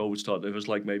was that COVID started. It was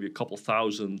like maybe a couple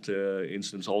thousand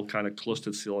incidents, all kind of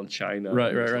clustered still in China.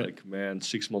 Right. Like, man,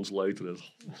 6 months later, the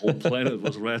whole planet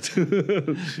was red.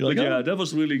 That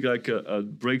was really like a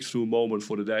breakthrough moment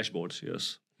for the dashboards.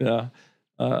 Yes. Yeah.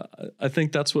 I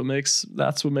think that's what makes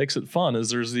it fun. Is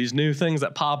there's these new things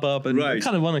that pop up and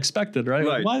kind of unexpected, right?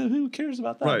 Right. Like, who cares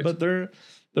about that? Right. But they're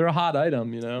a hot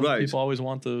item, Right. People always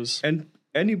want those. And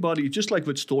anybody, just like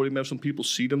with story maps, when people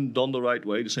see them done the right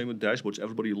way, the same with dashboards,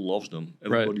 everybody loves them.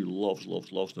 Everybody loves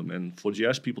them. And for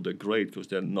GIS people, they're great because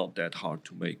they're not that hard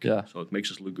to make. Yeah. So it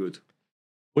makes us look good.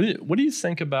 What do you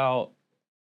think about,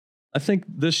 I think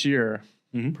this year,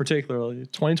 particularly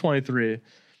 2023,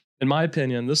 in my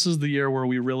opinion, this is the year where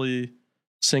we really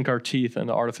sink our teeth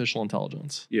into artificial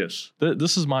intelligence. Yes.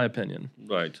 This is my opinion.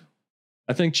 Right.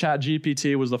 I think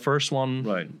ChatGPT was the first one.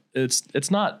 Right.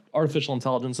 It's not artificial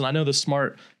intelligence, and I know the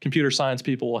smart computer science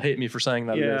people will hate me for saying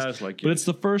that. Yeah, but it's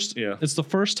the first. Yeah. It's the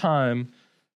first time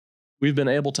we've been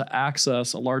able to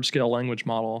access a large scale language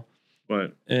model,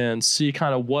 right, and see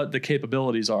kind of what the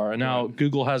capabilities are. And now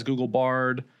Google has Google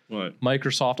Bard. Right.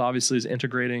 Microsoft obviously is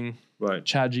integrating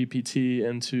ChatGPT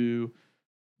into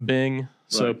Bing.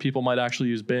 So people might actually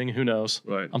use Bing. Who knows?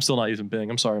 Right. I'm still not using Bing.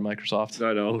 I'm sorry, Microsoft.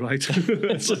 I know, right?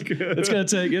 It's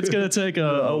gonna take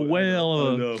a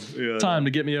whale of time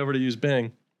to get me over to use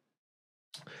Bing.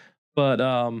 But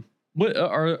what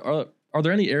are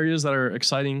there any areas that are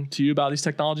exciting to you about these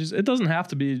technologies? It doesn't have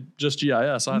to be just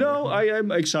GIS. No, I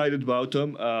am excited about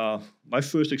them. My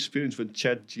first experience with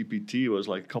ChatGPT was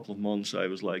like a couple of months. I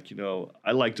was like,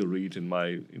 I like to read in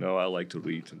my, I like to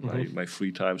read in my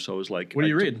free time. So I was like, what do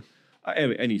you read?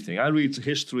 Anything. I read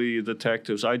history,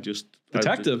 detectives.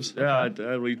 Detectives? I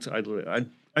read.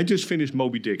 I just finished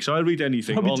Moby Dick, so I read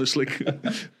anything, honestly. So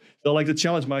I like to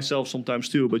challenge myself sometimes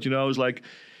too. But I was like,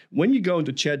 when you go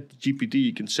into ChatGPT,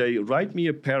 you can say, write me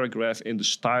a paragraph in the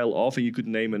style of, and you could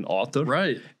name an author.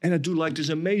 Right. And I do like these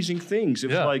amazing things.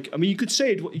 It's like, I mean, you could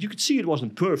see it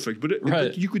wasn't perfect,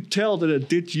 but you could tell that it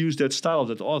did use that style of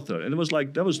that author. And that was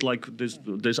like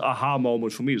this aha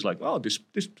moment for me. It's like, oh, this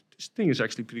thing is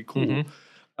actually pretty cool. Mm-hmm.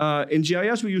 In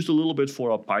GIS, we used a little bit for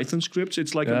our Python scripts.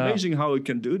 It's like amazing how it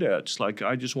can do that. It's like,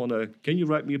 I just want to, can you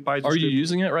write me a Python script? Are you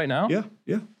using it right now?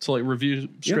 Yeah. So like review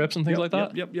scripts and things like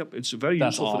that? Yep. It's very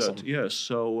useful for that. Yes.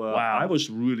 So I was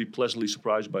really pleasantly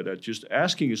surprised by that. Just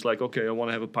asking is like, okay, I want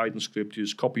to have a Python script.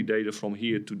 Just copy data from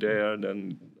here to there and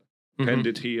then append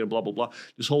it here, blah, blah, blah.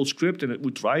 This whole script, and it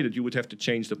would write it. You would have to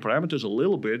change the parameters a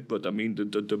little bit, but I mean,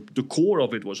 the core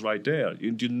of it was right there.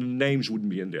 The names wouldn't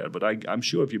be in there, but I'm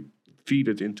sure if you feed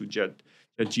it into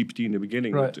ChatGPT in the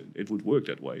beginning, it would work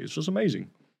that way. It's just amazing.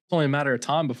 It's only a matter of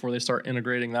time before they start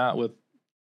integrating that with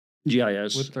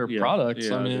GIS, with their products.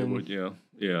 Yeah, I mean,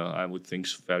 I would think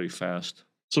very fast.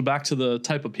 So back to the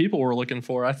type of people we're looking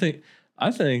for. I think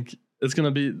it's going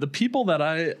to be the people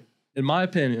that in my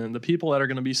opinion, the people that are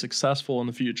going to be successful in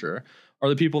the future are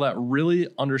the people that really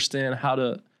understand how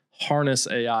to harness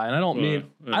AI. And I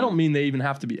don't mean they even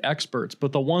have to be experts,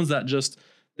 but the ones that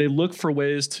they look for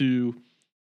ways to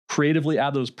creatively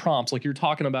add those prompts. Like you're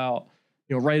talking about,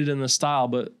 write it in this style,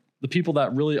 but the people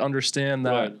that really understand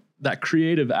that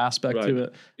creative aspect to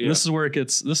it, and this is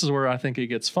where I think it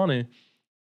gets funny,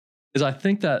 is I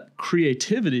think that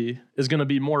creativity is going to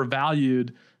be more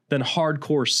valued than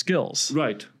hardcore skills.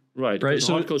 Right. So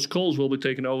hardcore skills will be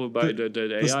taken over by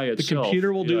the AI itself. The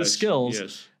computer will do the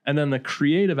skills, and then the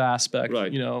creative aspect,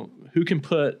 who can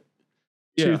put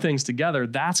two things together,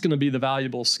 that's going to be the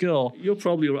valuable skill. You're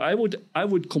probably right. I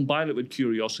would combine it with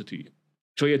curiosity.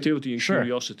 Creativity and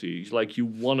curiosity. Like, you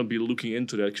want to be looking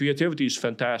into that. Creativity is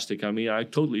fantastic. I mean, I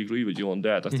totally agree with you on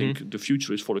that. I think the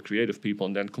future is for the creative people,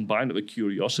 and then combine it with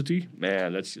curiosity.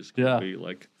 Man, that's just going to be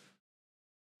like...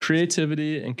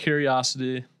 Creativity and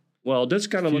curiosity. Well, that's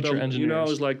kind of what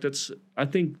is like, I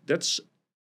think that's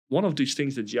one of these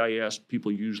things that GIS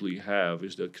people usually have,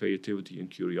 is that creativity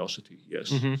and curiosity.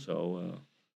 Yes. So,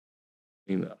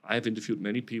 I mean, I've interviewed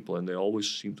many people, and they always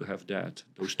seem to have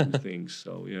those two things.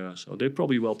 So, so they're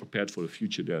probably well prepared for the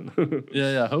future then.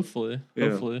 Hopefully.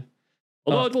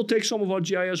 Although it will take some of our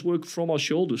GIS work from our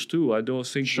shoulders too. I don't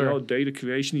think data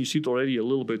creation, you see it already a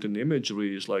little bit in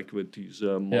imagery, is like with these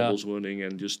models running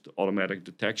and just automatic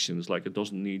detections. Like, it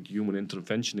doesn't need human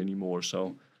intervention anymore.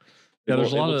 So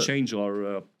there's change our...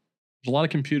 there's a lot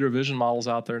of computer vision models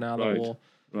out there now that will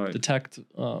detect.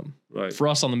 For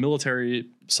us on the military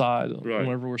side,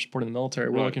 whenever we're supporting the military,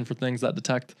 we're looking for things that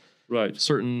detect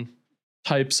certain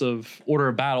types of order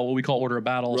of battle, what we call order of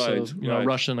battle. So,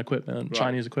 Russian equipment,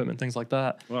 Chinese equipment, things like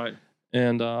that.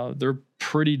 And they're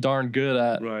pretty darn good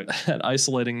at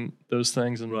isolating those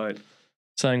things and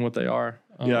saying what they are.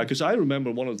 Because I remember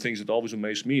one of the things that always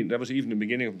amazed me, and that was even the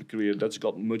beginning of my career, that's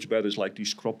gotten much better, is like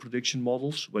these crop prediction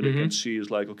models, where they can see is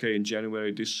like, okay, in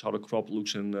January, this is how the crop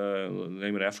looks in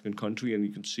name an African country, and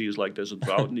you can see is like there's a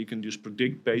drought, and you can just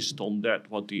predict based on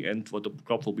that what the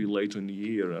crop will be later in the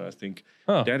year. And I think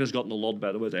that has gotten a lot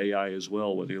better with AI as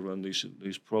well, where they run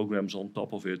these programs on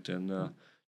top of it and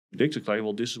predict it like,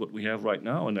 well, this is what we have right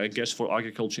now. And I guess for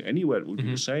agriculture anywhere, it would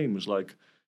be the same. It's like,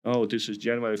 oh, this is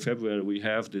January, February, we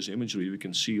have this imagery, we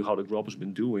can see how the crop has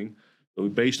been doing. So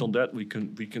based on that, we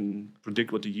can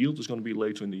predict what the yield is going to be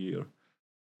later in the year.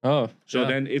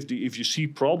 Then if you see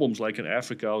problems like in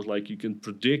Africa, I was like, you can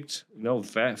predict,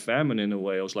 famine in a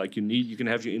way. I was like, you can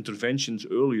have your interventions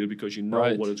earlier because you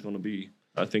know what it's going to be.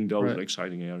 I think those are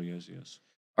exciting areas, yes.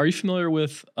 Are you familiar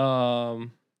with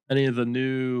any of the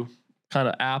new kind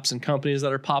of apps and companies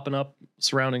that are popping up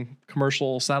surrounding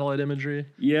commercial satellite imagery?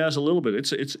 Yes, a little bit.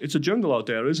 It's a jungle out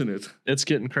there, isn't it? It's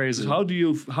getting crazy. How do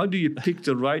you pick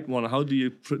the right one? How do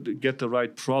you get the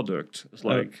right product? It's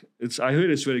like I heard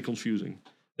it's very confusing.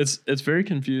 It's very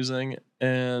confusing,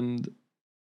 and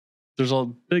there's a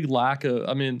big lack of.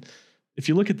 I mean, if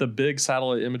you look at the big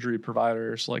satellite imagery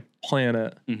providers like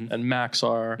Planet and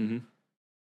Maxar,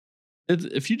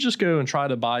 if you just go and try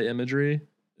to buy imagery,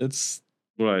 it's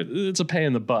a pain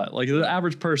in the butt. Like, the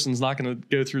average person's not going to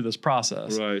go through this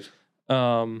process.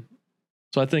 So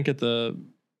I think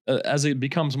as it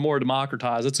becomes more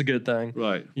democratized, it's a good thing.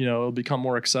 It'll become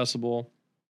more accessible,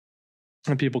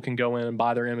 and people can go in and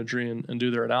buy their imagery and do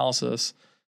their analysis.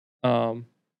 But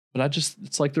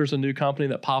it's like there's a new company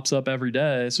that pops up every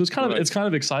day. So it's kind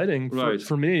of exciting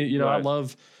for me. I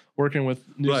love working with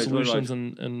new solutions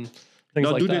and things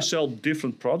now, like do that. they sell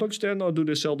different products then, or do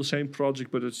they sell the same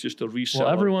project but it's just a reseller?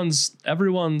 Well,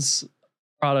 everyone's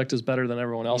product is better than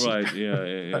everyone else's.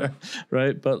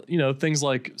 Right. But things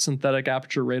like synthetic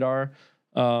aperture radar,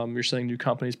 you're seeing new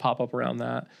companies pop up around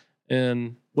that.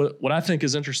 And what I think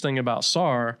is interesting about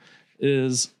SAR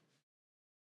is,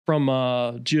 from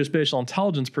a geospatial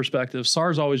intelligence perspective,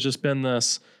 SAR's always just been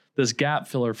this gap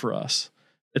filler for us.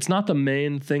 It's not the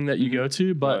main thing that you go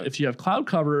to, but if you have cloud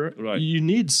cover, you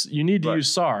need to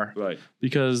use SAR,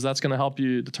 because that's going to help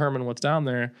you determine what's down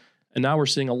there. And now we're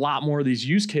seeing a lot more of these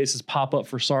use cases pop up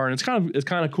for SAR, and it's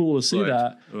kind of cool to see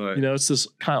that. It's this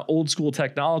kind of old school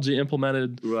technology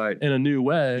implemented in a new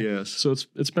way. So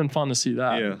it's been fun to see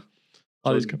that.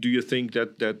 So do you think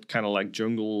that kind of like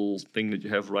jungle thing that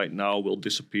you have right now will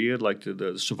disappear? Like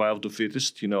the survival of the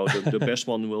fittest, the best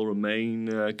one will remain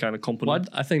kind of company? Well,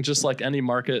 I think just like any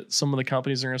market, some of the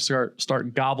companies are going to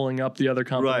start gobbling up the other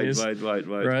companies. Right.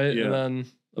 Yeah. And then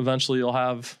eventually you'll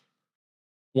have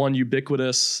one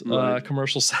ubiquitous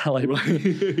commercial satellite,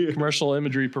 commercial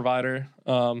imagery provider.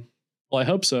 Well, I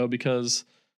hope so, because,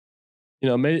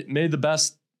 may the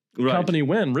best company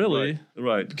win, really.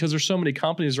 Because there's so many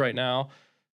companies right now.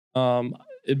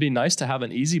 It'd be nice to have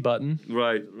an easy button.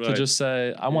 To just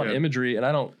say, I want imagery, and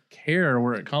I don't care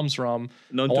where it comes from.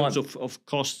 No, in terms of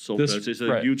costs of that. There's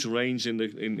a huge range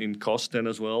in cost then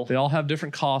as well. They all have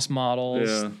different cost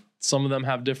models. Some of them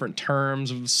have different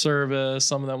terms of service.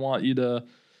 Some of them want you to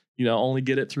only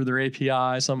get it through their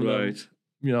API. Some of them,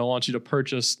 want you to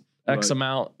purchase X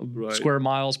amount of square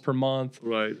miles per month.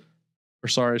 Right.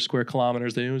 Or square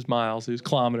kilometers. They use miles. They use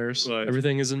kilometers. Right.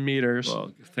 Everything is in meters.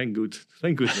 Well, thank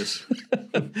goodness.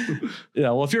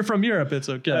 Yeah. Well, if you're from Europe, it's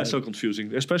okay. That's so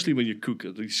confusing, especially when you cook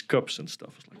these cups and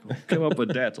stuff. It's like, come up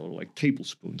with that, or like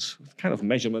tablespoons. What kind of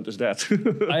measurement is that?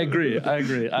 I agree.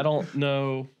 I don't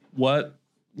know what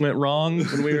went wrong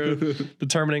when we were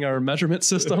determining our measurement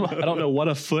system. I don't know what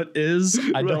a foot is.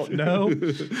 I don't know,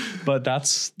 but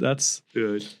that's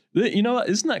good.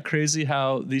 Isn't that crazy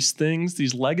how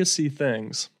these legacy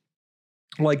things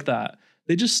like that,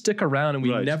 they just stick around and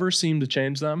we never seem to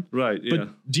change them. Right. Yeah.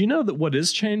 But do you know that what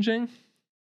is changing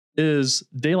is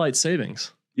daylight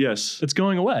savings? Yes. It's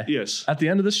going away. Yes. At the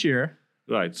end of this year.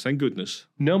 Right. Thank goodness.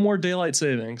 No more daylight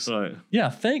savings. Right. Yeah.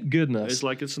 Thank goodness. It's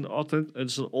like it's an old.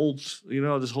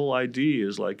 This whole idea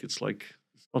is like it's not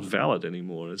valid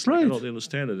anymore. It's like I don't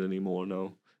understand it anymore.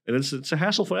 No. And it's a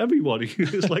hassle for everybody.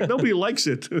 It's like nobody likes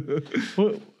it.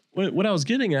 What I was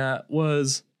getting at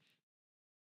was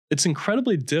it's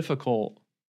incredibly difficult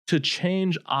to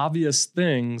change obvious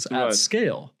things at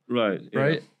scale. Right. Yeah.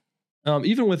 Right.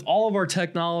 Even with all of our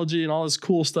technology and all this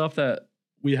cool stuff that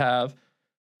we have,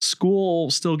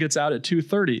 school still gets out at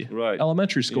 2:30. Right.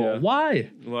 Elementary school. Yeah. Why?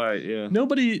 Right. Yeah.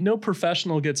 No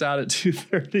professional gets out at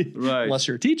 2:30. Right. Unless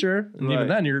you're a teacher, and even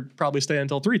then, you're probably staying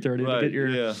until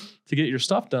 3:30 to get your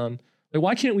stuff done. Like,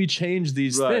 why can't we change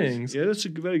these things? Yeah, that's a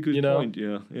very good point.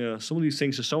 Yeah. Some of these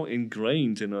things are so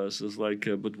ingrained in us. It's like,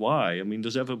 but why? I mean,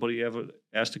 does everybody ever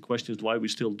ask the question, why are we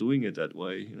still doing it that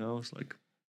way? It's like.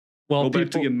 Well, go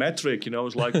back to your metric,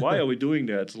 it's like, why are we doing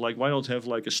that? Like, why not have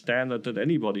like a standard that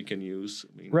anybody can use?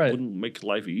 I mean, it wouldn't make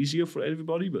life easier for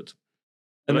everybody, but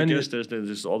I guess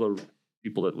there's other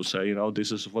people that would say,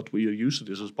 this is what we are used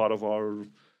to. This is part of our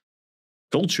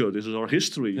culture. This is our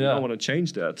history. I don't want to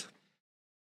change that.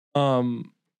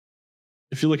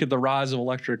 If you look at the rise of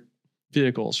electric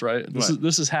vehicles, right?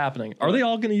 This is happening. Are they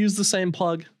all going to use the same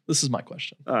plug? This is my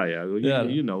question. Oh yeah, well,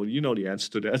 you know the answer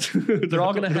to that. They're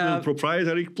all going to have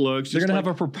proprietary plugs. They're going to have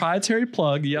a proprietary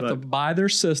plug. You have to buy their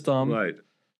system. Right.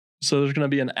 So there's going to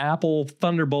be an Apple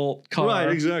Thunderbolt car. Right,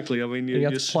 exactly. I mean, you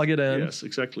have to plug it in. Yes,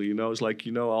 exactly. It's like,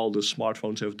 all the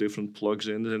smartphones have different plugs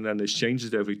in, and then they change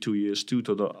it every 2 years too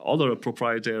to the other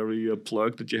proprietary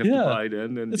plug that you have to buy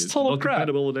then. And it's total not crap.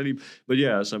 Compatible with any. But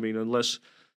yes, I mean, unless.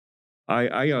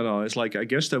 I don't know. It's like, I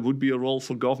guess there would be a role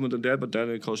for government in that, but then,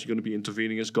 of course, you're going to be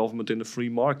intervening as government in the free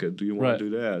market. Do you want to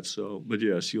do that? So, but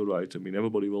yes, you're right. I mean,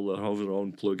 everybody will have their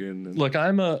own plug-in. Look,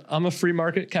 I'm a free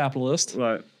market capitalist.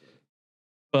 Right.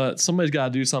 But somebody's got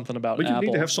to do something about Apple. But you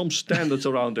need to have some standards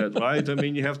around that, right? I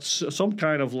mean, you have some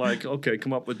kind of like, okay,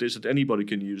 come up with this that anybody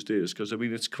can use this. Because, I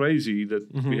mean, it's crazy that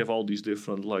we have all these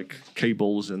different like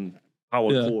cables and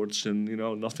power cords and,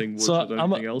 nothing works with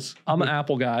anything else. I'm an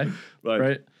Apple guy,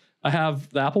 right? I have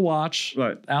the Apple Watch,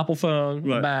 Apple phone,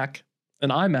 Mac,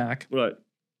 an iMac. Right.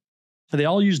 And they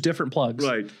all use different plugs.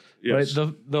 Right. Yes.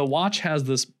 Right. The watch has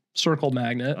this circle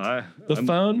magnet.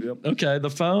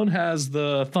 The phone has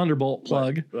the Thunderbolt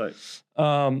plug. Right.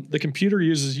 The computer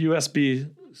uses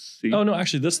USB-C. Oh no,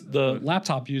 actually, the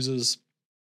laptop uses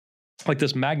like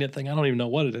this magnet thing. I don't even know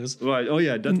what it is. Right. Oh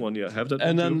yeah, that one. Yeah, have that.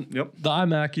 And one then the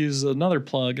iMac uses another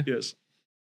plug. Yes.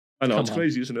 I know, it's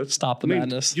crazy, isn't it? Stop the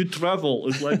madness. You travel.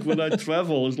 It's like when I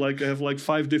travel, it's like I have like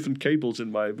 5 different cables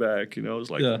in my bag. It's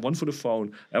like one for the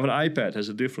phone. I have an iPad, has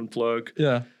a different plug.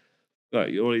 Yeah.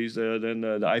 Right. Then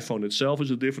the iPhone itself is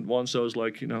a different one. So it's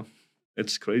like,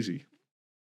 it's crazy.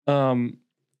 Although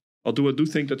I do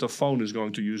think that the phone is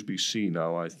going to USB-C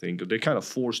now, I think. They're kind of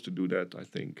forced to do that, I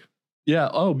think. Yeah.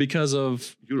 Oh, because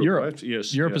of Europe. Right?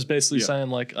 Yes. Europe is basically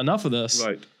saying like, enough of this.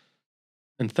 Right.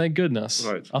 And thank goodness.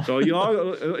 Right. So you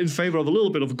are in favor of a little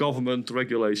bit of government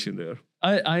regulation there.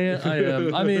 I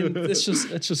am. I mean, it's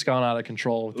just gone out of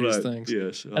control with these things.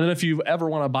 Yes. And then if you ever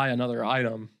want to buy another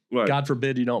item, God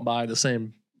forbid you don't buy the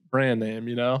same brand name,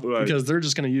 because they're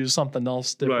just going to use something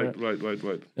else different.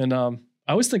 Right. And I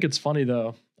always think it's funny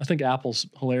though. I think Apple's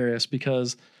hilarious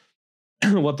because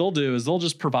what they'll do is they'll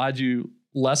just provide you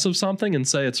less of something and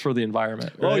say it's for the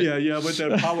environment. Right? Oh yeah, with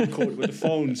their power cord, with the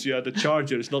phones, the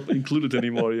charger is not included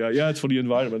anymore. Yeah, it's for the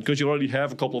environment because you already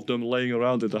have a couple of them laying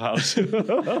around at the house.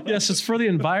 Yes, it's for the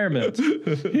environment.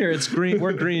 Here, it's green.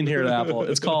 We're green here at Apple.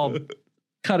 It's called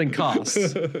cutting costs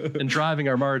and driving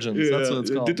our margins. That's what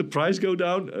it's called. Did the price go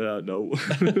down? No.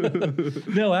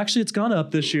 No, actually, it's gone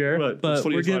up this year. Right, but it's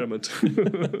for the environment.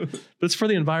 But it's for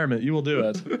the environment. You will do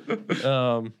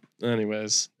it.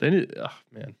 Anyways, they need. Oh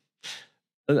man.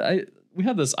 We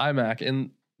have this iMac,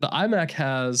 and the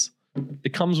iMac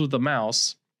it comes with the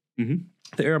mouse, the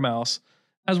Air mouse,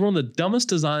 has one of the dumbest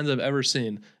designs I've ever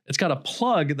seen. It's got a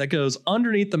plug that goes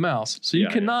underneath the mouse. So you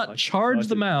cannot charge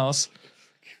the mouse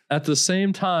at the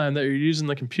same time that you're using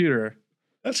the computer.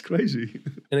 That's crazy.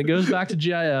 And it goes back to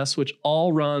GIS, which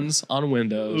all runs on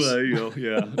Windows. There you go.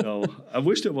 Yeah, no. I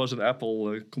wish there was an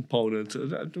Apple component.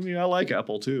 I mean, I like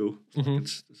Apple too.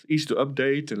 It's easy to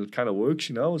update and it kind of works,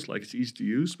 you know. It's like it's easy to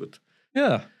use, but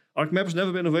yeah. ArcMap's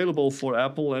never been available for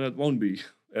Apple and it won't be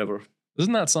ever.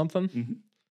 Isn't that something?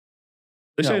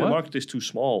 They say the market is too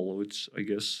small, which I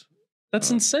guess... That's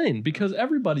insane because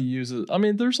everybody uses. I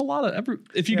mean, there's a lot of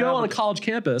if you go on a college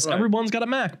campus, everyone's got a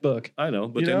MacBook. I know,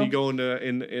 but then you go in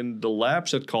the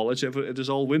labs at college, it is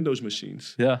all Windows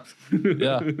machines. Yeah,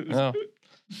 yeah.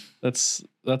 That's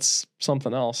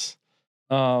something else.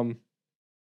 What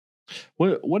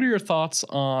are your thoughts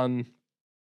on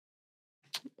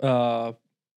kind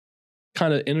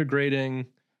of integrating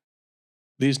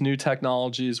these new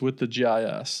technologies with the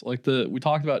GIS? Like we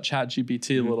talked about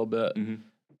ChatGPT a little bit.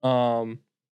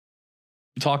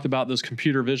 We talked about those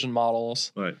computer vision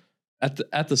models. Right.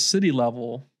 At the city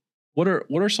level, what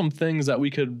are some things that we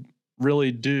could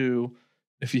really do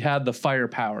if you had the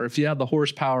firepower, if you had the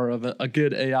horsepower of a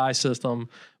good AI system?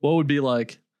 What would be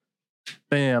like,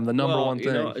 bam, the number one thing?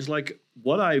 You know, it's like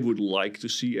what I would like to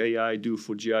see AI do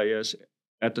for GIS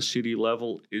at the city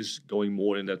level is going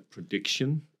more in that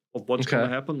prediction of what's going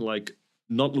to happen. Like,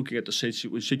 not looking at the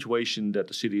situation that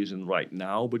the city is in right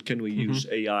now, but can we use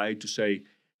AI to say,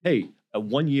 hey,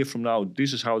 1 year from now,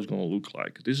 this is how it's going to look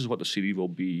like. This is what the city will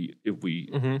be if we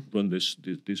run this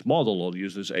model or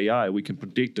use this AI. We can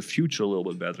predict the future a little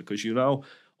bit better because, you know,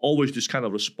 always this kind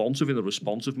of responsive, in a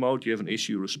responsive mode, you have an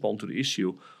issue, respond to the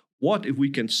issue. What if we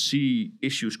can see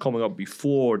issues coming up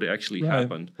before they actually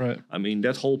happen? Right. I mean,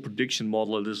 that whole prediction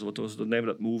model, what was the name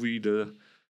of that movie? The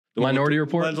Minority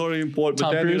Report? Minority Report,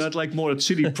 but then that's like more at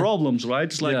city problems, right?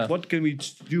 It's like, what can we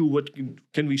do? What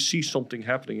can we see something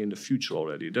happening in the future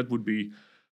already? That would be,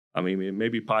 I mean,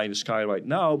 maybe pie in the sky right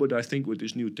now, but I think with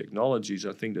these new technologies,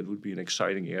 I think that would be an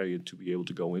exciting area to be able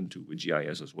to go into with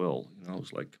GIS as well. You know,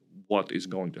 it's like, what is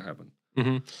going to happen?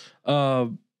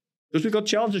 Because we've got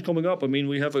challenges coming up. I mean,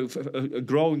 we have a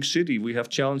growing city. We have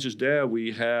challenges there.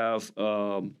 We have...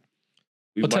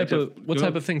 What type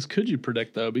of things could you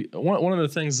predict though? One of the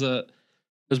things that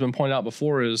has been pointed out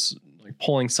before is like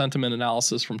pulling sentiment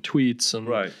analysis from tweets and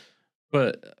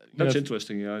But that's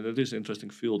interesting. Yeah, that is an interesting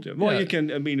field. Yeah. Well, you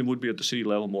can. I mean, it would be at the city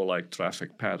level more like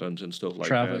traffic patterns and stuff like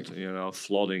that. You know,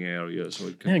 flooding areas.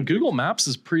 So Google Maps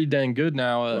is pretty dang good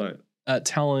now at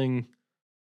telling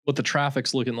what the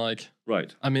traffic's looking like.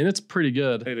 Right. I mean, it's pretty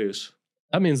good. It is.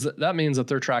 That means that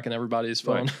they're tracking everybody's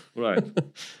phone. Right.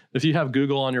 If you have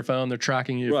Google on your phone, they're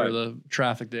tracking you for the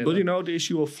traffic data. But you know, the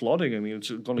issue of flooding, I mean,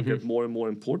 it's going to get more and more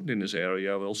important in this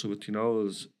area. Also with, you know,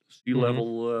 sea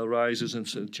level rises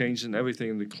and changes in everything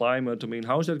in the climate. I mean,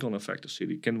 how is that going to affect the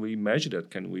city? Can we measure that?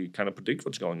 Can we kind of predict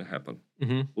what's going to happen?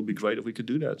 It would be great if we could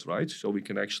do that, right? So we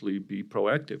can actually be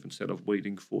proactive instead of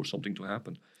waiting for something to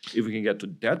happen. If we can get to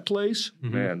that place,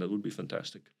 man, that would be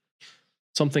fantastic.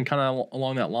 Something kind of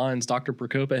along that lines, Dr.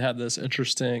 Prokope had this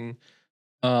interesting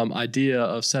idea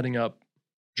of setting up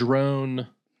drone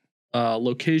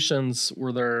locations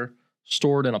where they're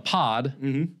stored in a pod,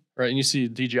 right? And you see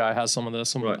DJI has some of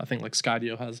this. I think like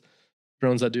Skydio has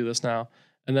drones that do this now.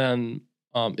 And then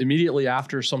immediately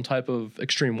after some type of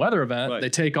extreme weather event, they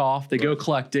take off, they go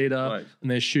collect data, and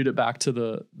they shoot it back to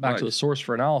the source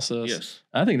for analysis. Yes,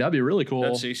 I think that'd be really cool.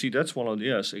 That's one of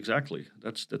exactly.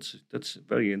 That's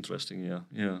very interesting.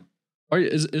 Yeah.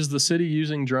 Is the city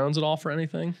using drones at all for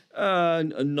anything?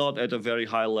 Not at a very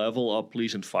high level. Our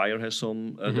police and fire has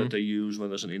some that they use when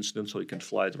there's an incident, so you can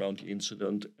fly it around the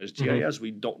incident. As GIS,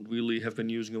 we don't really have been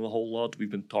using them a whole lot. We've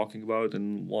been talking about it,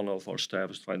 and one of our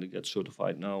staff is trying to get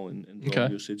certified now in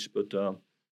drone usage. But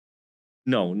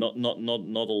no, not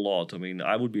a lot. I mean,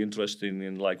 I would be interested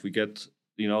in like we get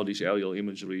these aerial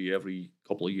imagery every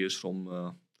couple of years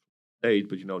from. But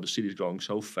the city's growing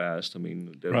so fast. I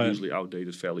mean, they're usually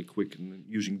outdated fairly quick, and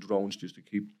using drones just to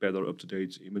keep better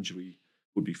up-to-date imagery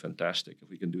would be fantastic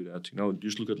if we can do that.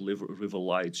 Just look at river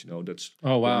lights. That's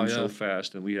growing so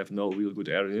fast, and we have no real good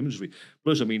aerial imagery.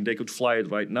 Plus, I mean, they could fly it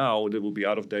right now. They will be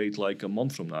out of date like a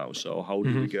month from now. So how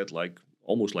do we get like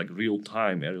almost like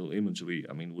real-time aerial imagery?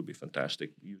 I mean, it would be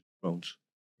fantastic. Use drones.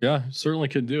 Yeah, certainly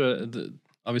could do it.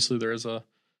 Obviously, there is a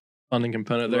funding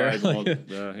component there,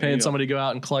 paying somebody to go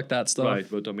out and collect that stuff. Right,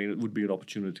 but I mean, it would be an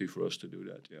opportunity for us to do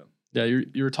that. Yeah.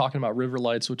 You were talking about River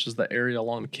Lights, which is the area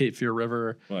along the Cape Fear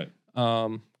River, right?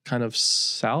 Kind of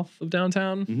south of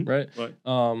downtown, right? Right.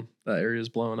 That area is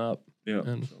blowing up. Yeah.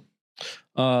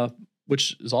 And,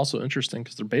 which is also interesting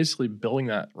because they're basically building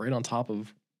that right on top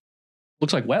of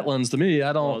looks like wetlands to me.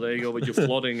 I don't. Oh, there you go with your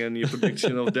flooding and your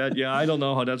prediction of that. Yeah, I don't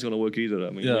know how that's going to work either.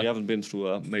 I mean, we haven't been through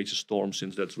a major storm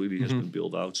since that really has been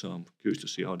built out. So I'm curious to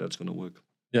see how that's going to work.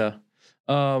 Yeah.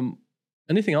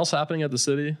 Anything else happening at the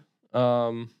city?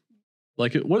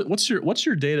 Like, what's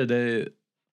your day-to-day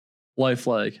life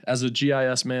like as a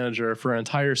GIS manager for an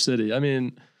entire city? I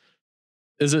mean,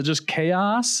 is it just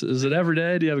chaos? Is it every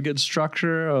day? Do you have a good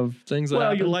structure of things that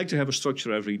happen? You like to have a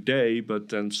structure every day, but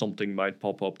then something might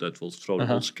pop up that will throw the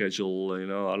whole schedule,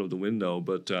 out of the window.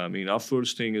 But I mean, our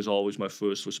first thing is always my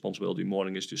first responsibility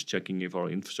morning is just checking if our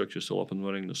infrastructure is still up and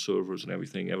running, the servers and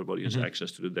everything. Everybody has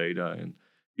access to the data, and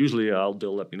usually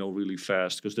they'll let me know really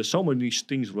fast because there's so many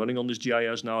things running on this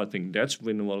GIS now. I think that's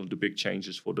been one of the big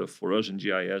changes for us in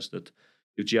GIS, that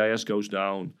if GIS goes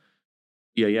down,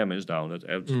 EAM is down, that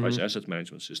Enterprise Asset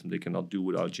Management System. They cannot do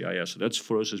without GIS. So that's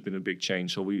for us has been a big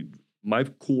change. So my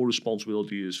core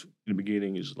responsibility is in the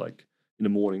beginning is like in the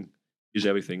morning, is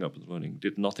everything up and running?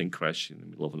 Did nothing crash in the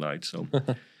middle of the night? So,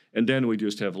 and then we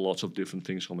just have lots of different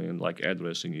things coming in, like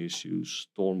addressing issues,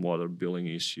 stormwater billing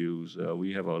issues.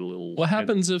 We have a little. What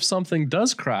happens if something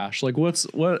does crash? Like, what's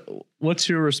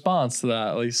your response to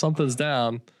that? Like, something's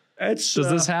down. Does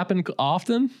this happen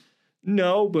often?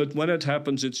 No, but when it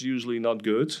happens, it's usually not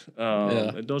good.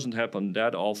 It doesn't happen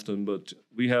that often, but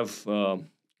we have a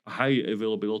high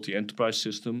availability enterprise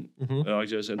system,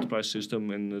 ArcGIS enterprise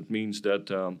system, and it means that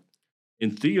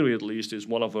in theory, at least, if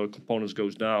one of our components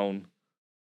goes down,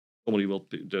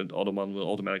 the other one will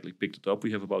automatically pick it up.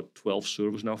 We have about 12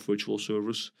 servers now, virtual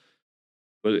servers.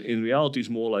 But in reality, it's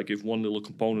more like if one little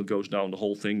component goes down, the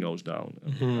whole thing goes down.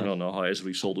 I don't know how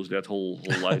Esri sold us that whole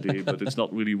idea, but it's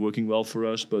not really working well for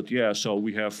us. But yeah, so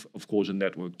we have, of course, a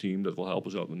network team that will help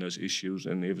us out when there's issues.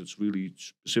 And if it's really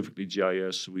specifically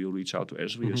GIS, we'll reach out to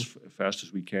Esri as fast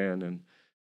as we can. And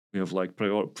we have like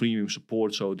premium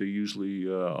support, so they usually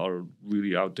are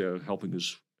really out there helping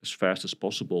us as fast as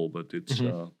possible. But it's...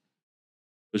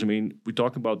 because, I mean, we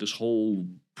talk about this whole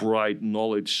bright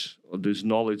knowledge, or this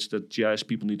knowledge that GIS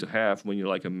people need to have. When you're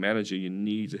like a manager, you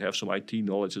need to have some IT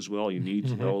knowledge as well. You need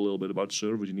to know a little bit about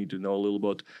servers. You need to know a little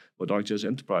bit about ArcGIS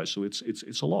Enterprise. So it's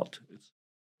a lot. It's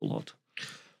a lot.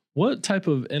 What type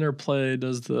of interplay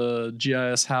does the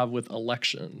GIS have with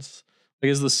elections?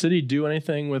 Like, does the city do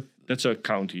anything with... That's a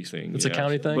county thing. It's a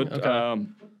county thing? But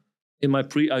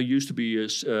I used to be a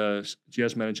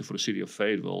GIS manager for the city of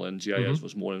Fayetteville, and GIS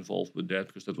was more involved with that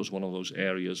because that was one of those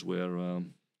areas where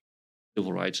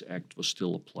Civil Rights Act was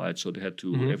still applied. So they had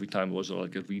to, every time it was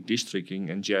like a redistricting,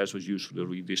 and GIS was used for the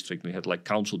redistricting. They had like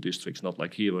council districts, not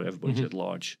like here where everybody's at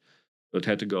large. So it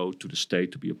had to go to the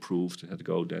state to be approved. It had to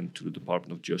go then to the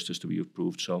Department of Justice to be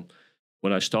approved. So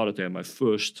when I started there, my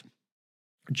first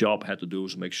job had to do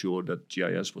is make sure that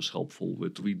GIS was helpful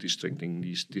with redistricting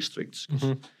these districts.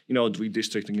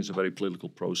 Redistricting is a very political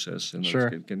process, and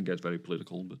it can get very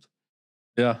political. But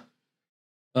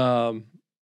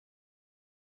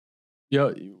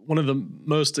one of the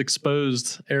most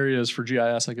exposed areas for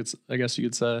GIS, I guess you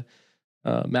could say,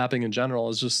 mapping in general,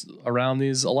 is just around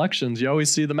these elections. You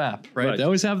always see the map, right? They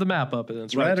always have the map up, and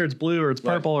it's red or it's blue or it's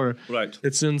purple or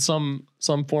it's in some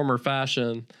form or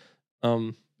fashion.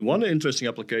 One interesting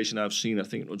application I've seen, I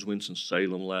think it was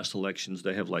Winston-Salem last elections,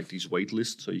 they have like these wait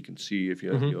lists, so you can see if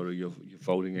you have your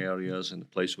voting areas and the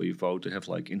place where you vote. They have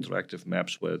like interactive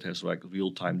maps where it has like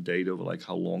real-time data of like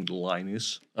how long the line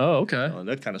is. Oh, okay.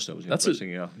 That kind of stuff is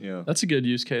interesting, yeah. That's a good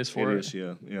use case for it. It is,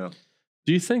 yeah.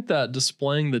 Do you think that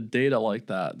displaying the data like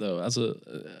that, though,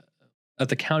 at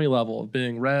the county level,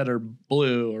 being red or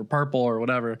blue or purple or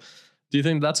whatever, do you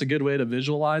think that's a good way to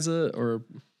visualize it, or...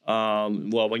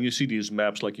 Well, when you see these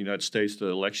maps like United States, the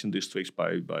election districts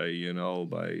by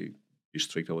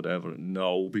district or whatever,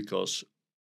 no, because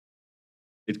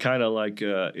it kind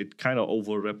of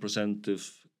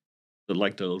over-representative,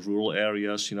 like the rural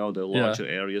areas, the larger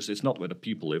areas. It's not where the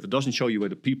people live. It doesn't show you where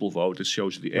the people vote. It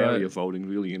shows you the area voting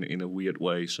really in a weird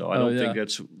way. So I don't think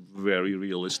that's very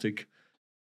realistic.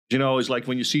 It's like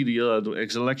when you see the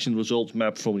election results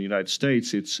map from the United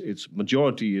States, its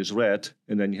majority is red,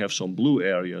 and then you have some blue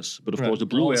areas. But of course, the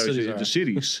blue areas are in the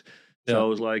cities.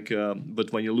 So it's like,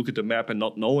 but when you look at the map and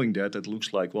not knowing that, it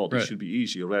looks like, well, this should be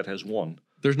easy. Red has won.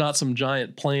 There's not some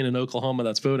giant plane in Oklahoma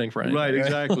that's voting for anything. Right,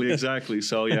 exactly.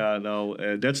 So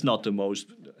that's not the most.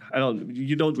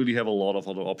 You don't really have a lot of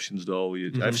other options though.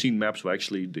 I've seen maps where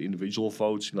actually the individual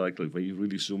votes, like when you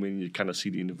really zoom in, you kind of see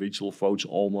the individual votes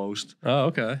almost. Oh,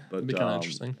 okay. That'd be kind of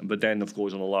interesting. But then, of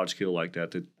course, on a large scale like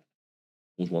that, it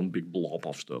was one big blob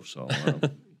of stuff. So,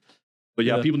 but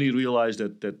people need to realize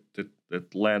that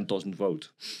land doesn't vote.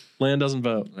 Land doesn't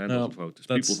vote. Land doesn't vote.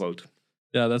 People vote.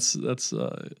 Yeah, that's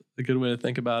a good way to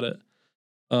think about it.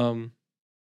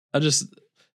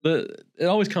 it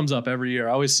always comes up every year.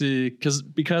 I always see, because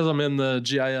I'm in the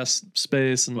GIS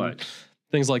space and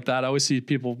things like that, I always see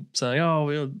people saying,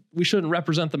 "Oh, we shouldn't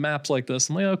represent the maps like this."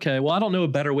 I'm like, okay, well, I don't know a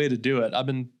better way to do it. I've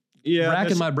been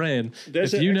racking my brain.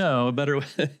 If you know a better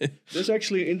way. There's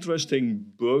actually an interesting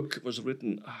book was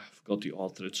written. I forgot the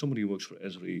author. It's somebody who works for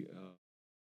Esri.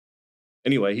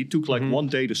 Anyway, he took like one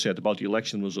data set about the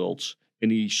election results,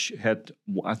 and he had,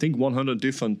 I think, 100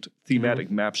 different thematic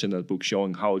maps in that book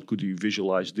showing how it could be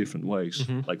visualized different ways,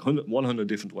 like 100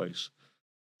 different ways.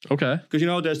 Okay.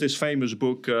 Because, there's this famous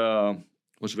book,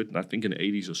 was written, I think, in the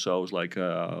 80s or so. It's like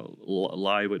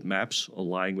Lie with Maps or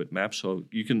Lying with Maps. So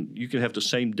you can have the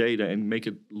same data and make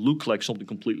it look like something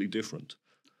completely different.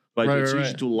 Right, it's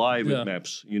easy to lie with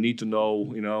maps. You need to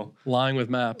know, lying with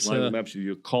maps. Lying with maps,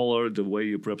 your color, the way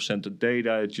you represent the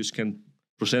data, it just can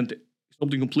present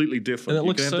something completely different. And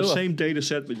you can have the same data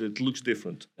set, but it looks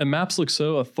different. And maps look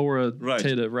so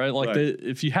authoritative, right? Like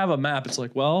if you have a map, it's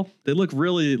like, well, they look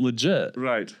really legit.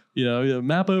 Right.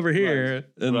 Map over here.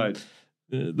 And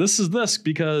this is this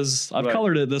because I've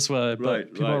colored it this way.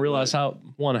 But people don't realize how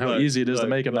easy it is to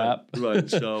make a map. Right.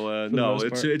 So no,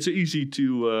 it's easy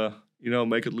to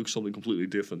make it look something completely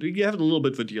different. You have it a little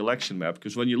bit with the election map,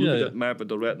 because when you look at that map with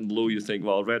the red and blue, you think,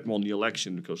 well, red won the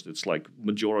election because it's like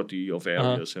majority of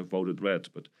areas have voted red.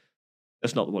 But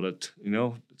that's not what it's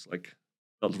like.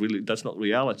 That's not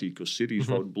reality, because cities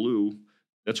vote blue.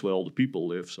 That's where all the people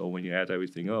live. So when you add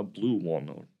everything up, blue won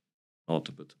or not.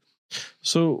 But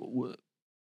so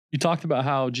you talked about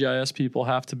how GIS people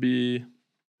have to be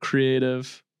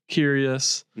creative,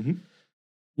 curious.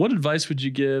 What advice would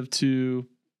you give to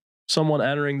someone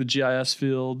entering the GIS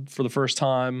field for the first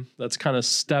time that's kind of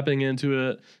stepping into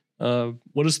it?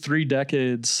 What does 3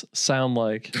 decades sound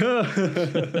like? No,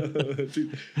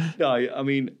 I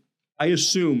mean, I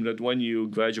assume that when you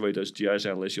graduate as GIS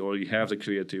analyst, you already have the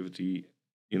creativity,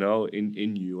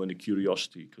 in you, and the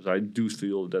curiosity, because I do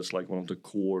feel that's like one of the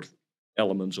core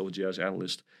elements of a GIS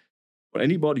analyst. For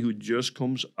anybody who just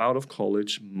comes out of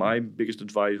college, my biggest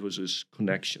advice is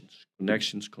connections.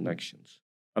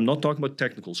 I'm not talking about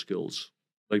technical skills,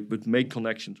 but make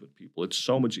connections with people. It's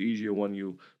so much easier when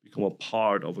you become a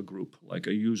part of a group, like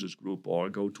a users group, or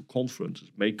go to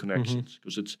conferences. Make connections,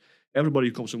 because everybody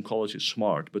who comes from college is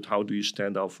smart, but how do you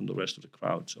stand out from the rest of the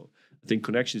crowd? So I think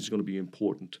connections is going to be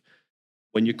important.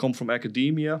 When you come from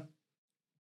academia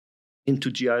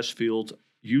into GIS field,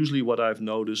 usually what I've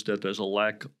noticed that there's a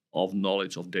lack of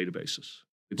knowledge of databases.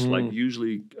 It's like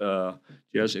usually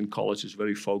GIS in college is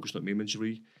very focused on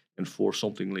imagery. And for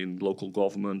something in local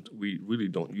government, we really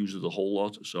don't use it a whole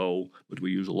lot. But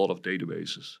we use a lot of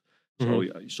databases. So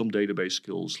some database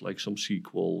skills, like some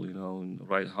SQL, and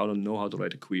how to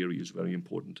write a query is very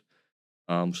important.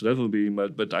 So that will be.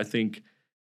 But I think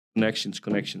connections.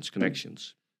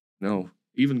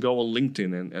 Even go on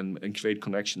LinkedIn and create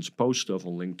connections. Post stuff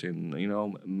on LinkedIn.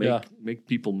 Make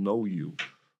people know you.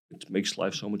 It makes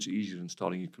life so much easier in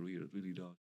starting a career. It really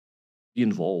does. Be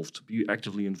involved. Be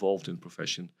actively involved in the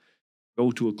profession. Go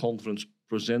to a conference.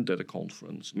 Present at a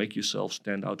conference. Make yourself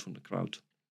stand out from the crowd.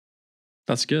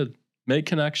 That's good. Make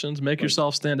connections. Make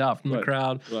yourself stand out from the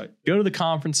crowd. Right. Go to the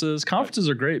conferences. Conferences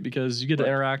are great because you get to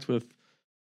interact with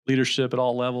leadership at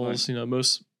all levels.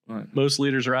 Most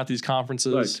leaders are at these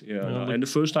conferences. Right. Yeah. And the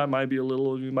first time you might be a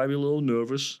little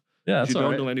nervous. Yeah, if you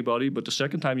don't know anybody, but the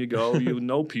second time you go, you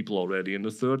know people already, and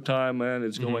the third time, man,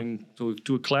 it's going to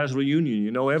a class reunion. You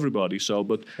know everybody. So,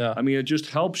 but I mean, it just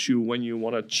helps you when you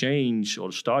want to change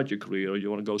or start your career, or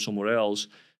you want to go somewhere else.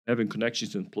 Having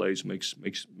connections in place makes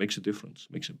a difference.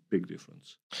 Makes a big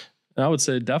difference. And I would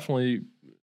say definitely,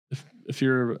 if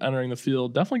you're entering the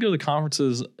field, definitely go to the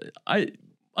conferences. I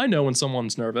know when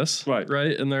someone's nervous, right,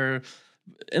 and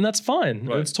that's fine.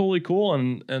 Right. It's totally cool,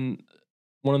 and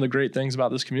one of the great things about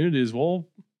this community is we'll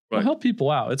help people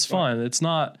out. It's fine. It's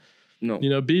not,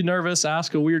 be nervous,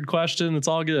 ask a weird question. It's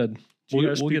all good.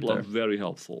 We'll get there. Are very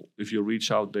helpful. If you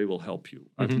reach out, they will help you.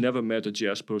 I've never met a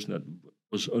GIS person that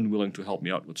was unwilling to help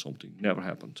me out with something. Never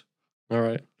happened. All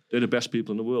right. They're the best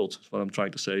people in the world. That's what I'm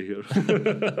trying to say here.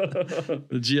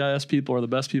 The GIS people are the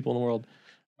best people in the world.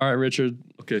 All right, Richard.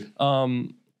 Okay.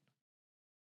 One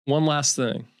last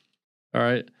thing. All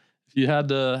right. If you had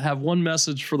to have one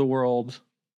message for the world,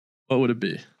 what would it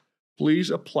be?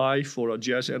 Please apply for a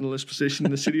GIS analyst position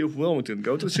in the city of Wilmington.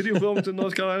 Go to the city of Wilmington,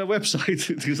 North Carolina website,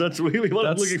 because that's really what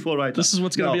I'm looking for right now. This is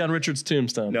what's going to be on Richard's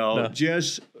tombstone. No,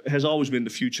 GIS has always been the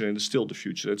future, and it's still the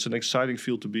future. It's an exciting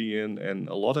field to be in, and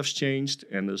a lot has changed,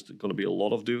 and there's going to be a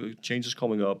lot of changes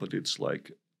coming up, but it's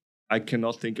like, I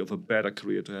cannot think of a better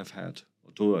career to have had,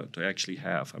 or to actually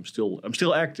have. I'm still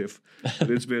active, but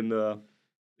it's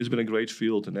it's been a great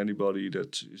field, and anybody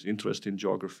that is interested in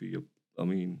geography, I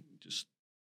mean, just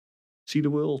see the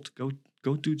world. Go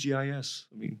do GIS.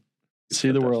 I mean, see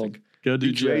fantastic. The world. Go do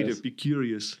be GIS. Creative. Be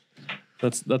curious.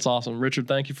 That's awesome, Richard.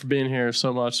 Thank you for being here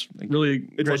so much. Really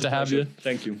great to have you.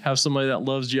 Thank you. Have somebody that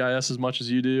loves GIS as much as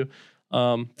you do.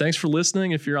 Thanks for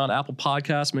listening. If you're on Apple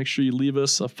Podcasts, make sure you leave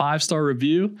us a 5-star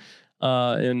review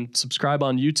and subscribe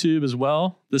on YouTube as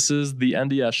well. This is the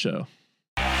NDS Show.